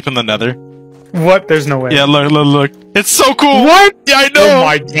actually sleep in the nether? What? There's no way. Yeah, look. It's so cool! What? Yeah, I know! Oh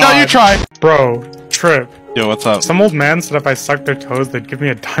my god. Now you try! Bro, Trip. Yo, what's up? Some old man said if I sucked their toes, they'd give me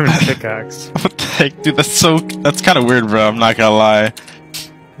a diamond pickaxe. What the heck? Dude, that's kind of weird, bro. I'm not gonna lie.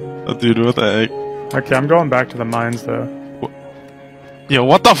 Oh, dude, what the heck? Okay, I'm going back to the mines, though. Yo,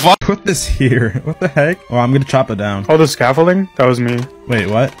 what the fuck? Put this here. What the heck? Oh, I'm gonna chop it down. Oh, the scaffolding? That was me. Wait,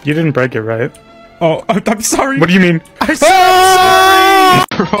 what? You didn't break it, right? Oh, I'm sorry. What do you mean? I'm sorry!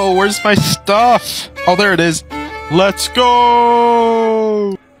 Bro, where's my stuff? Oh, there it is. Let's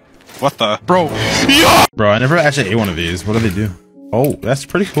go! What the? Bro. Yeah! Bro, I never actually ate one of these. What do they do? Oh, that's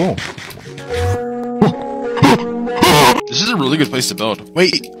pretty cool. This is a really good place to build.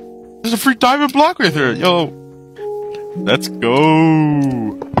 Wait, there's a free diamond block right there. Yo. Let's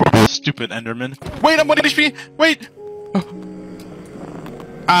go. Stupid Enderman. Wait, I'm 1 HP. Wait.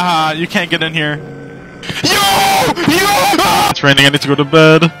 You can't get in here. Yo! It's raining. I need to go to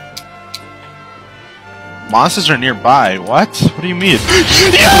bed. Monsters are nearby. What? What do you mean?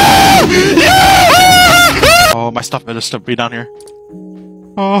 Oh, my stuff better still be down here.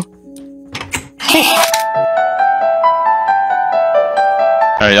 Oh.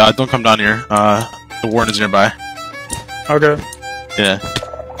 Alright, don't come down here. The warden is nearby. Okay. Yeah.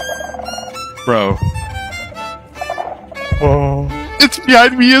 Bro. Oh. It's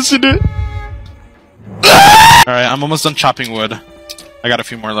behind me, isn't it? Alright, I'm almost done chopping wood. I got a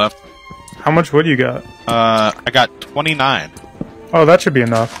few more left. How much wood you got? I got 29. Oh, that should be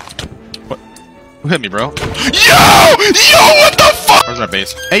enough. What? Who hit me, bro? Yo! What the fuck? Where's my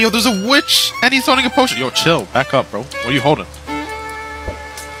base? Hey, yo, there's a witch! And he's holding a potion. Yo, chill. Back up, bro. What are you holding?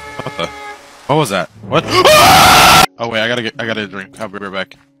 What the? What was that? What? Oh wait, I gotta drink. I'll be right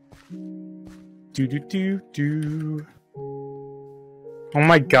back. Do. Oh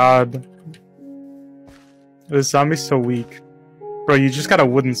my god. This zombie's so weak. Bro, you just got a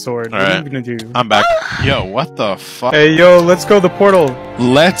wooden sword. What are you gonna do? I'm back. Yo, what the fuck? Hey, yo, let's go the portal.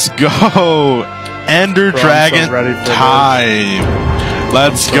 Let's go! Ender Dragon time!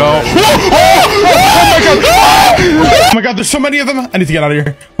 Let's go! Oh my god, there's so many of them! I need to get out of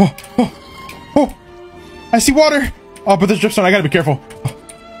here. Oh, I see water! Oh, but there's dripstone, I gotta be careful.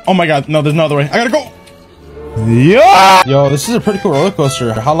 Oh my god, no, there's no other way. I gotta go! Yeah! Yo, this is a pretty cool roller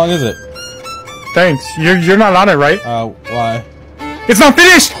coaster. How long is it? Thanks. You're not on it, right? Why? It's not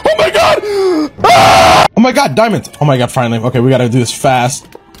finished! Oh my god! Ah! Oh my god, diamonds! Oh my god, finally. Okay, we gotta do this fast.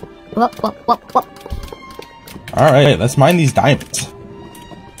 Alright, let's mine these diamonds.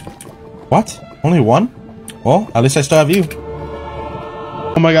 What? Only one? Well, at least I still have you.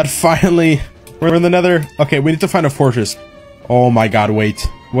 Oh my god, finally! We're in the nether. Okay, we need to find a fortress. Oh my god, wait.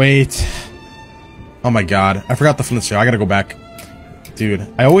 Oh my god, I forgot the flintstone. I gotta go back. Dude,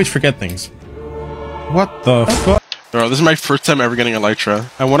 I always forget things. What the fuck? Bro, this is my first time ever getting Elytra.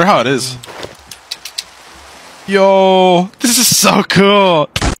 I wonder how it is. Yo, this is so cool.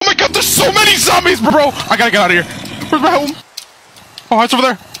 Oh my god, there's so many zombies, bro. I gotta get out of here. Where's my home? Oh, it's over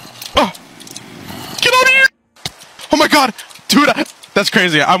there. Oh, get out of here. Oh my god, dude, that's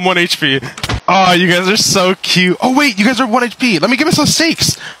crazy. I'm 1 HP. Oh, you guys are so cute. Oh wait, you guys are 1 HP. Let me give it some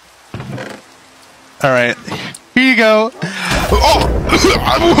steaks. All right, here you go. Oh,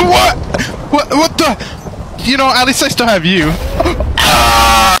 what the? You know, at least I still have you.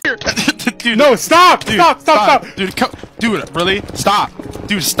 Dude, no, stop! Dude, Stop! Dude, dude, really? Stop.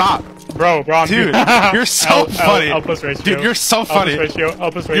 Dude, stop. Bro, dude, you're so funny. Elpis ratio. Dude, you're so funny.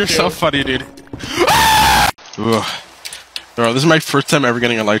 Elpis ratio. You're so funny, dude. Ugh. Bro, this is my first time ever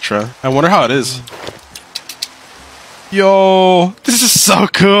getting Elytra. I wonder how it is. Yo, this is so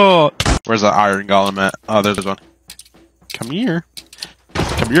cool. Where's the iron golem at? Oh, there's one. Come here.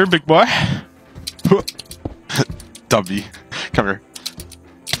 Come here, big boy. W. Come here.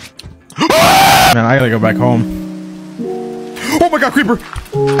 Man, I gotta go back home. Oh my god, creeper!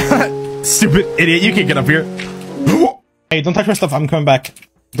 Stupid idiot, you can't get up here. Hey, don't touch my stuff, I'm coming back.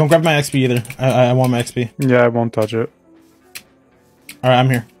 Don't grab my XP either. I want my XP. Yeah, I won't touch it. Alright, I'm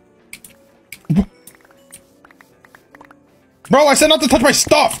here. Bro, I said not to touch my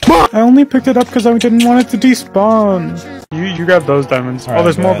stuff! I only picked it up because I didn't want it to despawn. You grab those diamonds. All right, oh,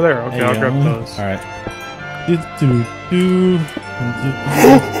 there's more bet. over there. Okay, There I'll you grab go. those. All right.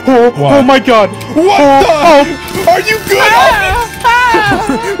 Oh my god! What the? Are you good?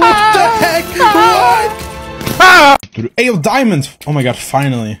 What the heck? What? Hey, yo, diamonds! Oh my god,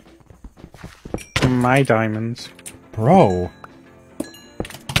 finally. My diamonds. Bro.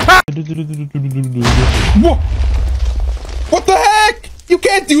 What the heck? You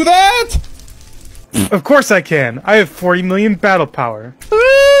can't do that! Of course I can. I have 40 million battle power.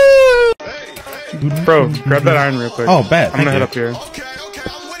 Bro, grab that iron real quick. Oh, bet. I'm gonna head up here.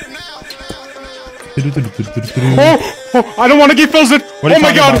 I don't want to get frozen! Oh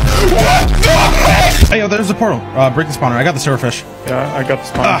my god! Hey, yo, there's a portal. Break the spawner. I got the silverfish. Yeah, I got the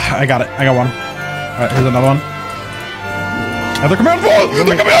spawner. I got it. I got one. Alright, here's another one. Another command wall!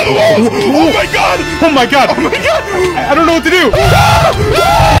 They're coming out of the walls! Oh my god! Oh my god! Oh my god! I don't know what to do!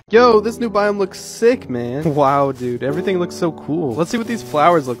 Yo, this new biome looks sick, man. Wow, dude. Everything looks so cool. Let's see what these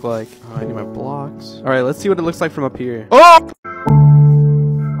flowers look like. Oh, I need my blocks. Alright, let's see what it looks like from up here. Oh!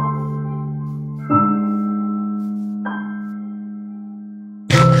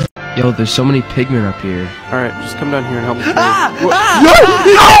 Yo, there's so many pigmen up here. Alright, just come down here and help me. No!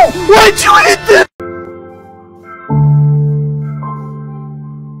 Why'd you hit this?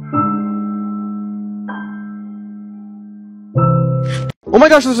 Oh my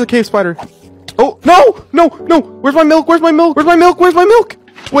gosh, there's a cave spider. Oh, no! No! No! Where's my milk? Where's my milk? Where's my milk? Where's my milk?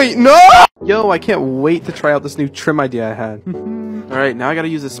 Wait, no! Yo, I can't wait to try out this new trim idea I had. Alright, now I gotta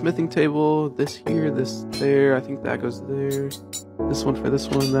use a smithing table. This here, this there. I think that goes there. This one for this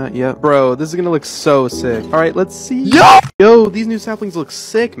one, that. Yep. Bro, this is gonna look so sick. Alright, let's see. Yo, these new saplings look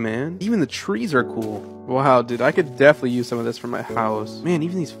sick, man. Even the trees are cool. Wow, dude, I could definitely use some of this for my house. Man,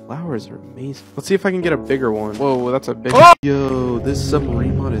 even these flowers are amazing. Let's see if I can get a bigger one. Whoa, that's a big one. Yo, this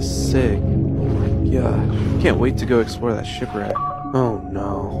submarine mod is sick. Oh my gosh. Can't wait to go explore that shipwreck. Oh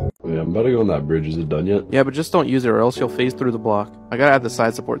no. Yeah, I'm about to go on that bridge. Is it done yet? Yeah, but just don't use it or else you'll phase through the block. I gotta add the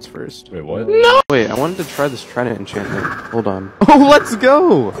side supports first. Wait, what? No! Wait, I wanted to try this trident enchantment. Hold on. Oh, let's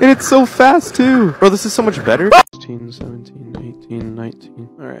go! And it's so fast too! Bro, this is so much better. 16, 17, 18, 19.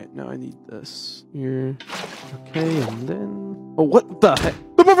 Alright, now I need this. Here. Okay, and then... Oh, what the heck?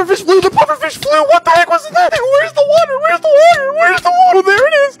 The pufferfish flew! The pufferfish flew! What the heck was that? Where's the water? Where's the water? Where's the water? There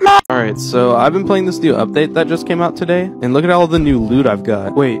it is! Alright, so I've been playing this new update that just came out today. And look at all the new loot I've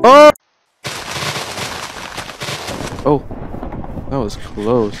got. Wait. Oh! Oh. That was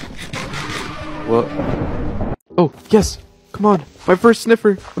close. What? Oh, yes! Come on! My first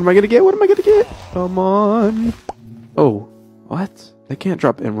sniffer! What am I gonna get? What am I gonna get? Come on! Oh. What? They can't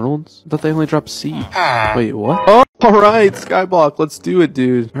drop emeralds? I thought they only drop seeds. Wait, what? Oh! Alright, skyblock, let's do it,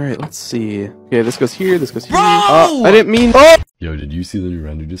 dude. Alright, let's see. Okay, this goes here, this goes here. I didn't mean- Oh! Yo, did you see the new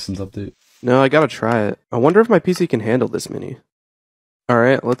render distance update? No, I gotta try it. I wonder if my PC can handle this many.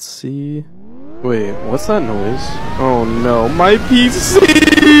 Alright, let's see. Wait, what's that noise? Oh no, my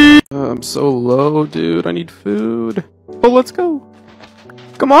PC! I'm so low, dude. I need food. Oh, let's go.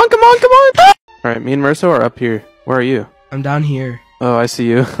 Come on, come on, come on! Alright, me and Merso are up here. Where are you? I'm down here. Oh, I see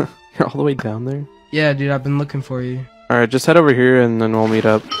you. You're all the way down there? Yeah, dude, I've been looking for you. Alright, just head over here and then we'll meet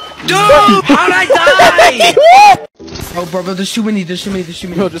up. Dude, how'd I die? Oh, bro, there's too many, there's too many, there's too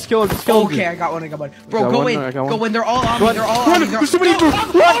many. No, just kill him, just kill him. Okay, I got one, I got one. Bro, got go one? in, I got one. go in, they're all on me, they're all on me. There's too many, bro.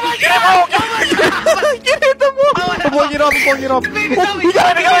 Run! Get him out! Get him the wall! I'm blowing it off, I'm blowing it off. We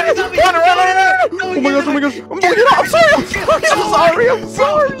got it! Run, run, run, run! Oh my gosh, oh my gosh. I'm blowing it off, I'm sorry, I'm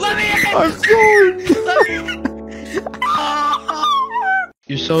sorry. Let me in! I'm sorry.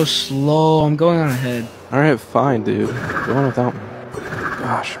 You're so slow, I'm going on ahead. Alright, fine, dude. Go on without me.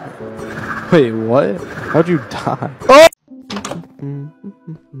 Gosh, man. Wait, what? How'd you die? Oh! Man,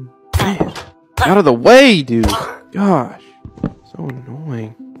 out of the way, dude! Gosh. So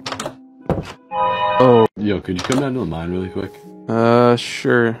annoying. Oh. Yo, could you come down to the mine really quick?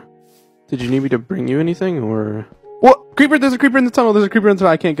 Sure. Did you need me to bring you anything, or... What? Creeper! There's a creeper in the tunnel! There's a creeper in the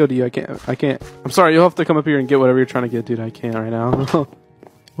tunnel! I can't go to you, I can't. I'm sorry, you'll have to come up here and get whatever you're trying to get, dude. I can't right now.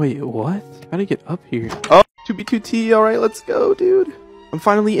 Wait, what? How do you get up here? Oh! 2B2T, alright, let's go, dude. I'm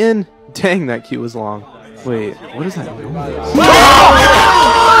finally in. Dang, that queue was long. Wait, what is that noise?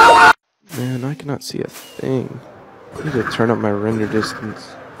 Man, I cannot see a thing. I need to turn up my render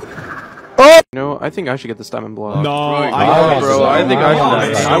distance. Oh! No, I think I should get this diamond block. No, bro, I think I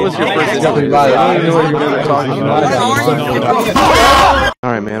should. I was your first instinct. I don't even know what you're talking about.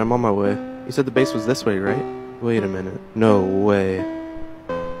 Alright, man, I'm on my way. You said the base was this way, right? Wait a minute. No way.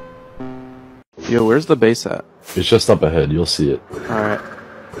 Yo, where's the base at? It's just up ahead. You'll see it. Alright.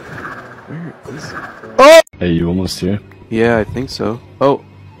 Where is it? Oh! Hey, you almost here? Yeah, I think so. Oh.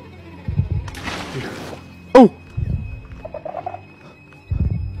 Oh!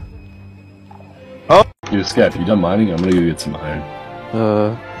 Yo, Scat, you done mining? I'm gonna go get some iron.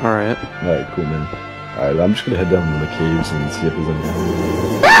 Alright. Alright, cool, man. Alright, I'm just gonna head down to the caves and see if there's any.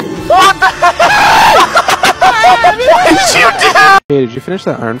 What the What did you do? Hey, did you finish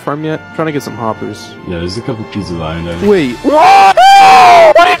that iron farm yet? I'm trying to get some hoppers. Yeah, there's a couple pieces of iron down. Wait. What?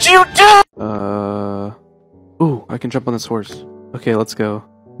 What did you do? Ooh, I can jump on this horse. Okay, let's go.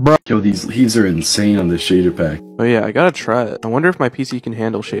 Bro. Yo, these leaves are insane on this shader pack. Oh yeah, I gotta try it. I wonder if my PC can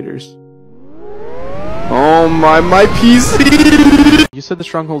handle shaders. Oh my PC! You said the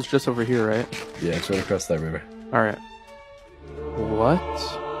stronghold's just over here, right? Yeah, it's right across that river. Alright. What?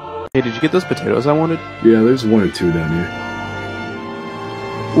 Hey, did you get those potatoes I wanted? Yeah, there's 1 or 2 down here.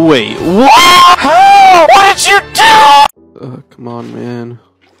 Wait, what? How? What did you do? Come on, man.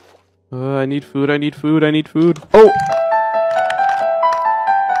 I need food, I need food, I need food. Oh!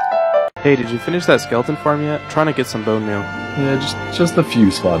 Hey, did you finish that skeleton farm yet? I'm trying to get some bone meal. Yeah, just a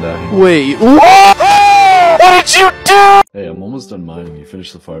few spawn down here. Wait, what? What did you do? Hey, I'm almost done mining. You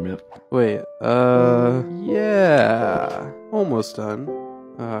finished the farm yet? Wait, yeah. Almost done.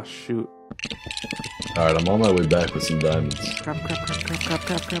 Ah, shoot. Alright, I'm on my way back with some diamonds. Crap. Just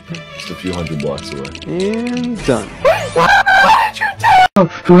a few 100 blocks away. And done. What did you do?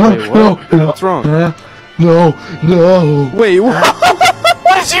 Wait, what? What's wrong? No. Wait, what?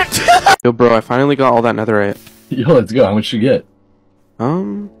 What did you do? Yo, bro, I finally got all that netherite. Yo, let's go. How much you get?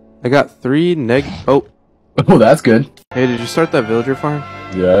 I got 3 Oh, that's good. Hey, did you start that villager farm?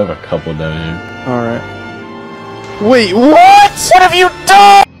 Yeah, I have a couple down here. Alright. Wait, what? What have you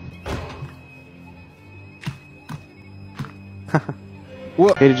done?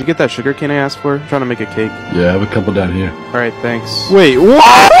 What? Hey, did you get that sugar cane I asked for? I'm trying to make a cake. Yeah, I have a couple down here. Alright, thanks. Wait,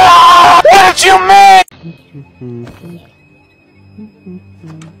 what? What did you make?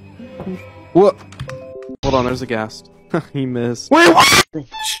 What? Hold on, there's a ghast. He missed. Wait, what?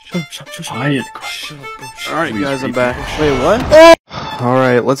 Alright, guys, I'm back. Wait, what?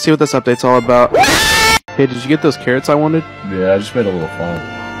 Alright, let's see what this update's all about. Hey, did you get those carrots I wanted? Yeah, I just made a little farm.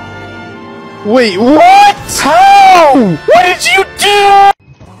 Wait, what? How? What did you do?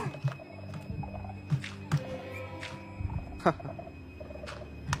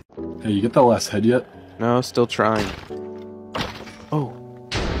 Hey, you get that last head yet? No, still trying. Oh.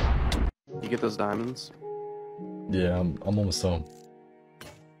 You get those diamonds? Yeah, I'm almost home.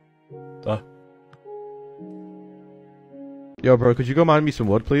 Yo, bro, could you go mine me some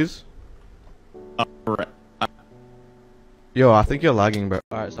wood, please? Alright. Yo, I think you're lagging, bro.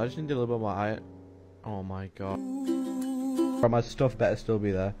 Alright, so I just need a little bit more iron. Oh my god. Bro, my stuff better still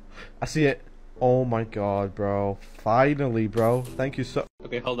be there. I see it. Oh my god, bro. Finally, bro. Thank you so-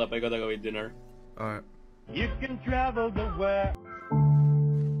 Okay, hold up, I gotta go eat dinner. Alright. You can travel the world.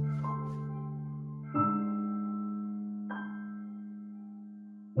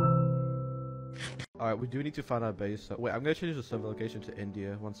 Alright, we do need to find our base. So wait, I'm gonna change the server location to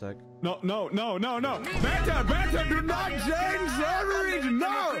India. 1 sec. No. Banta, do not change server region,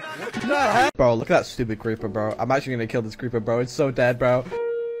 no! Bro, look at that stupid creeper, bro. I'm actually gonna kill this creeper, bro. It's so dead, bro.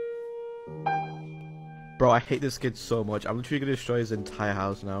 Bro, I hate this kid so much. I'm literally gonna destroy his entire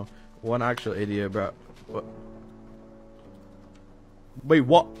house now. One actual idiot, bro. What? Wait,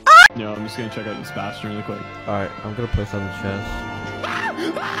 what? Yo, I'm just gonna check out this bastion really quick. Alright, I'm gonna place on the chest. Yo,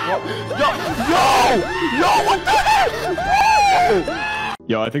 what the heck?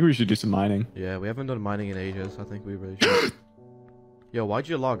 Yo, I think we should do some mining. Yeah, we haven't done mining in ages. I think we really should. Yo, why'd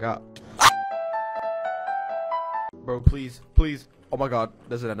you log out? Bro, please. Oh my god,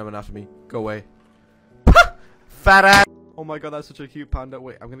 there's an enderman after me. Go away. Fat ass! Oh my god, that's such a cute panda.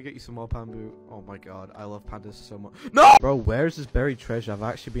 Wait, I'm gonna get you some more bamboo. Oh my god, I love pandas so much. No! Bro, where's this buried treasure? I've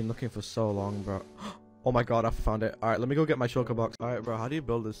actually been looking for so long, bro. Oh my god, I found it. Alright, let me go get my shulker box. Alright, bro, how do you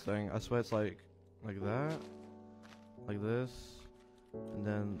build this thing? I swear it's like that. Like this. And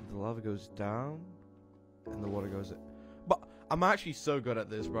then the lava goes down. And the water goes in. But I'm actually so good at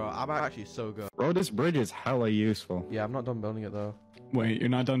this, bro. I'm actually so good. Bro, this bridge is hella useful. Yeah, I'm not done building it though. Wait, you're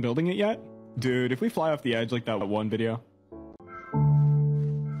not done building it yet? Dude, if we fly off the edge like that one video.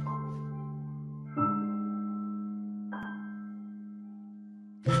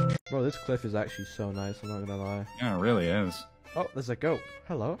 Bro, this cliff is actually so nice, I'm not gonna lie. Yeah, it really is. Oh, there's a goat.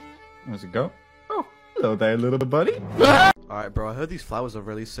 Hello. There's a goat. Oh, hello there, little buddy. Alright, bro, I heard these flowers are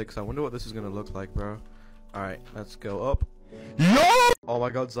really sick, so I wonder what this is gonna look like, bro. Alright, let's go up. Yo! Oh my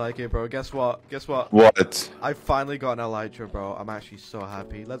god, Zyke, bro, guess what? Guess what? What? I finally got an elytra, bro. I'm actually so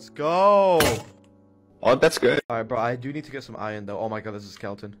happy. Let's go! Oh, that's good. Alright, bro, I do need to get some iron, though. Oh my god, this is a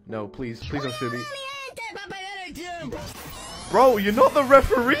skeleton. No, please don't shoot me. Bro, you're not the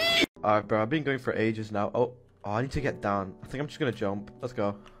referee! Alright, bro, I've been going for ages now. Oh, I need to get down. I think I'm just gonna jump. Let's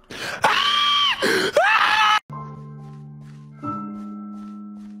go.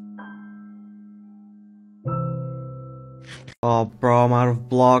 Oh, bro, I'm out of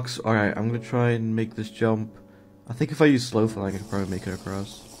blocks. Alright, I'm gonna try and make this jump. I think if I use slow flying, I can probably make it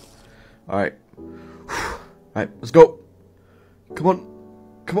across. Alright. Alright, let's go. Come on.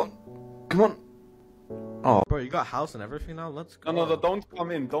 Come on. Come on. Oh, bro, you got a house and everything now? Let's go. No, don't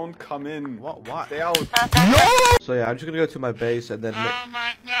come in. Don't come in. What? Stay out. No! So yeah, I'm just gonna go to my base and then...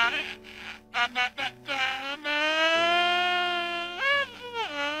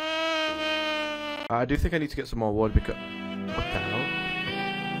 I do think I need to get some more wood because... What the hell?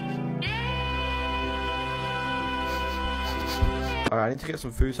 Alright, I need to get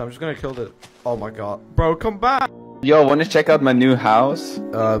some food, so I'm just gonna kill the... Oh my god. Bro, come back! Yo, wanna check out my new house?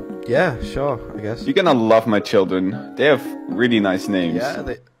 Yeah, sure, I guess. You're gonna love my children. They have really nice names. Yeah,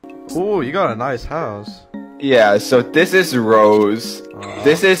 they... Ooh, you got a nice house. Yeah, so this is Rose.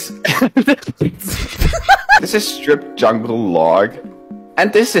 This is... This is Stripped Jungle Log.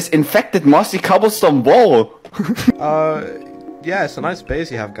 And this is Infected Mossy Cobblestone Wall. Yeah, it's a nice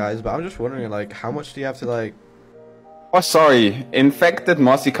base you have, guys, but I'm just wondering, like, how much do you have to, like... Oh, sorry. Infected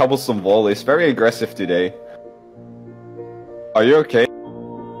Mossy Cobblestone Wall is very aggressive today. Are you okay?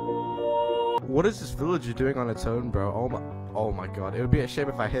 What is this villager doing on its own, bro? Oh my god. It would be a shame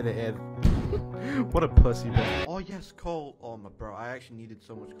if I hit it in. What a pussy, bro. Oh yes, coal. Oh my bro, I actually needed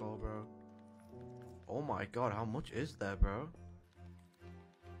so much coal, bro. Oh my god, how much is there, bro?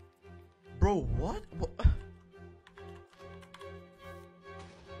 Bro, what?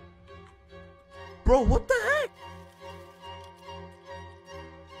 Bro, what the heck?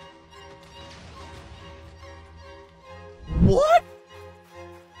 What?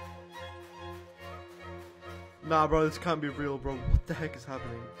 Nah, bro, this can't be real, bro. What the heck is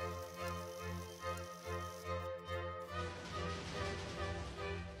happening?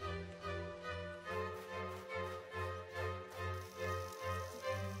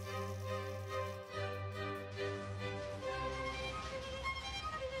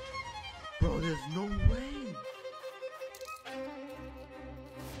 Bro, there's no way.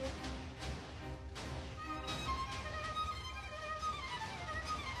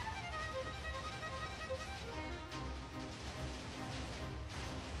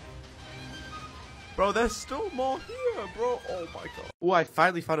 Bro, there's still more here, bro. Oh my god. Oh, I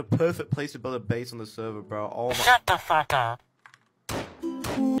finally found a perfect place to build a base on the server, bro. Oh my. Shut the fuck up.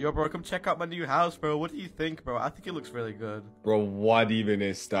 Yo, bro, come check out my new house, bro. What do you think, bro? I think it looks really good. Bro, what even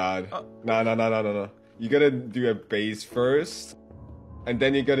is that? No. You gotta do a base first. And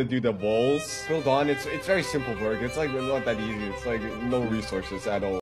then you gotta do the walls. Hold on, it's very simple work. It's like not that easy. It's like no resources at all.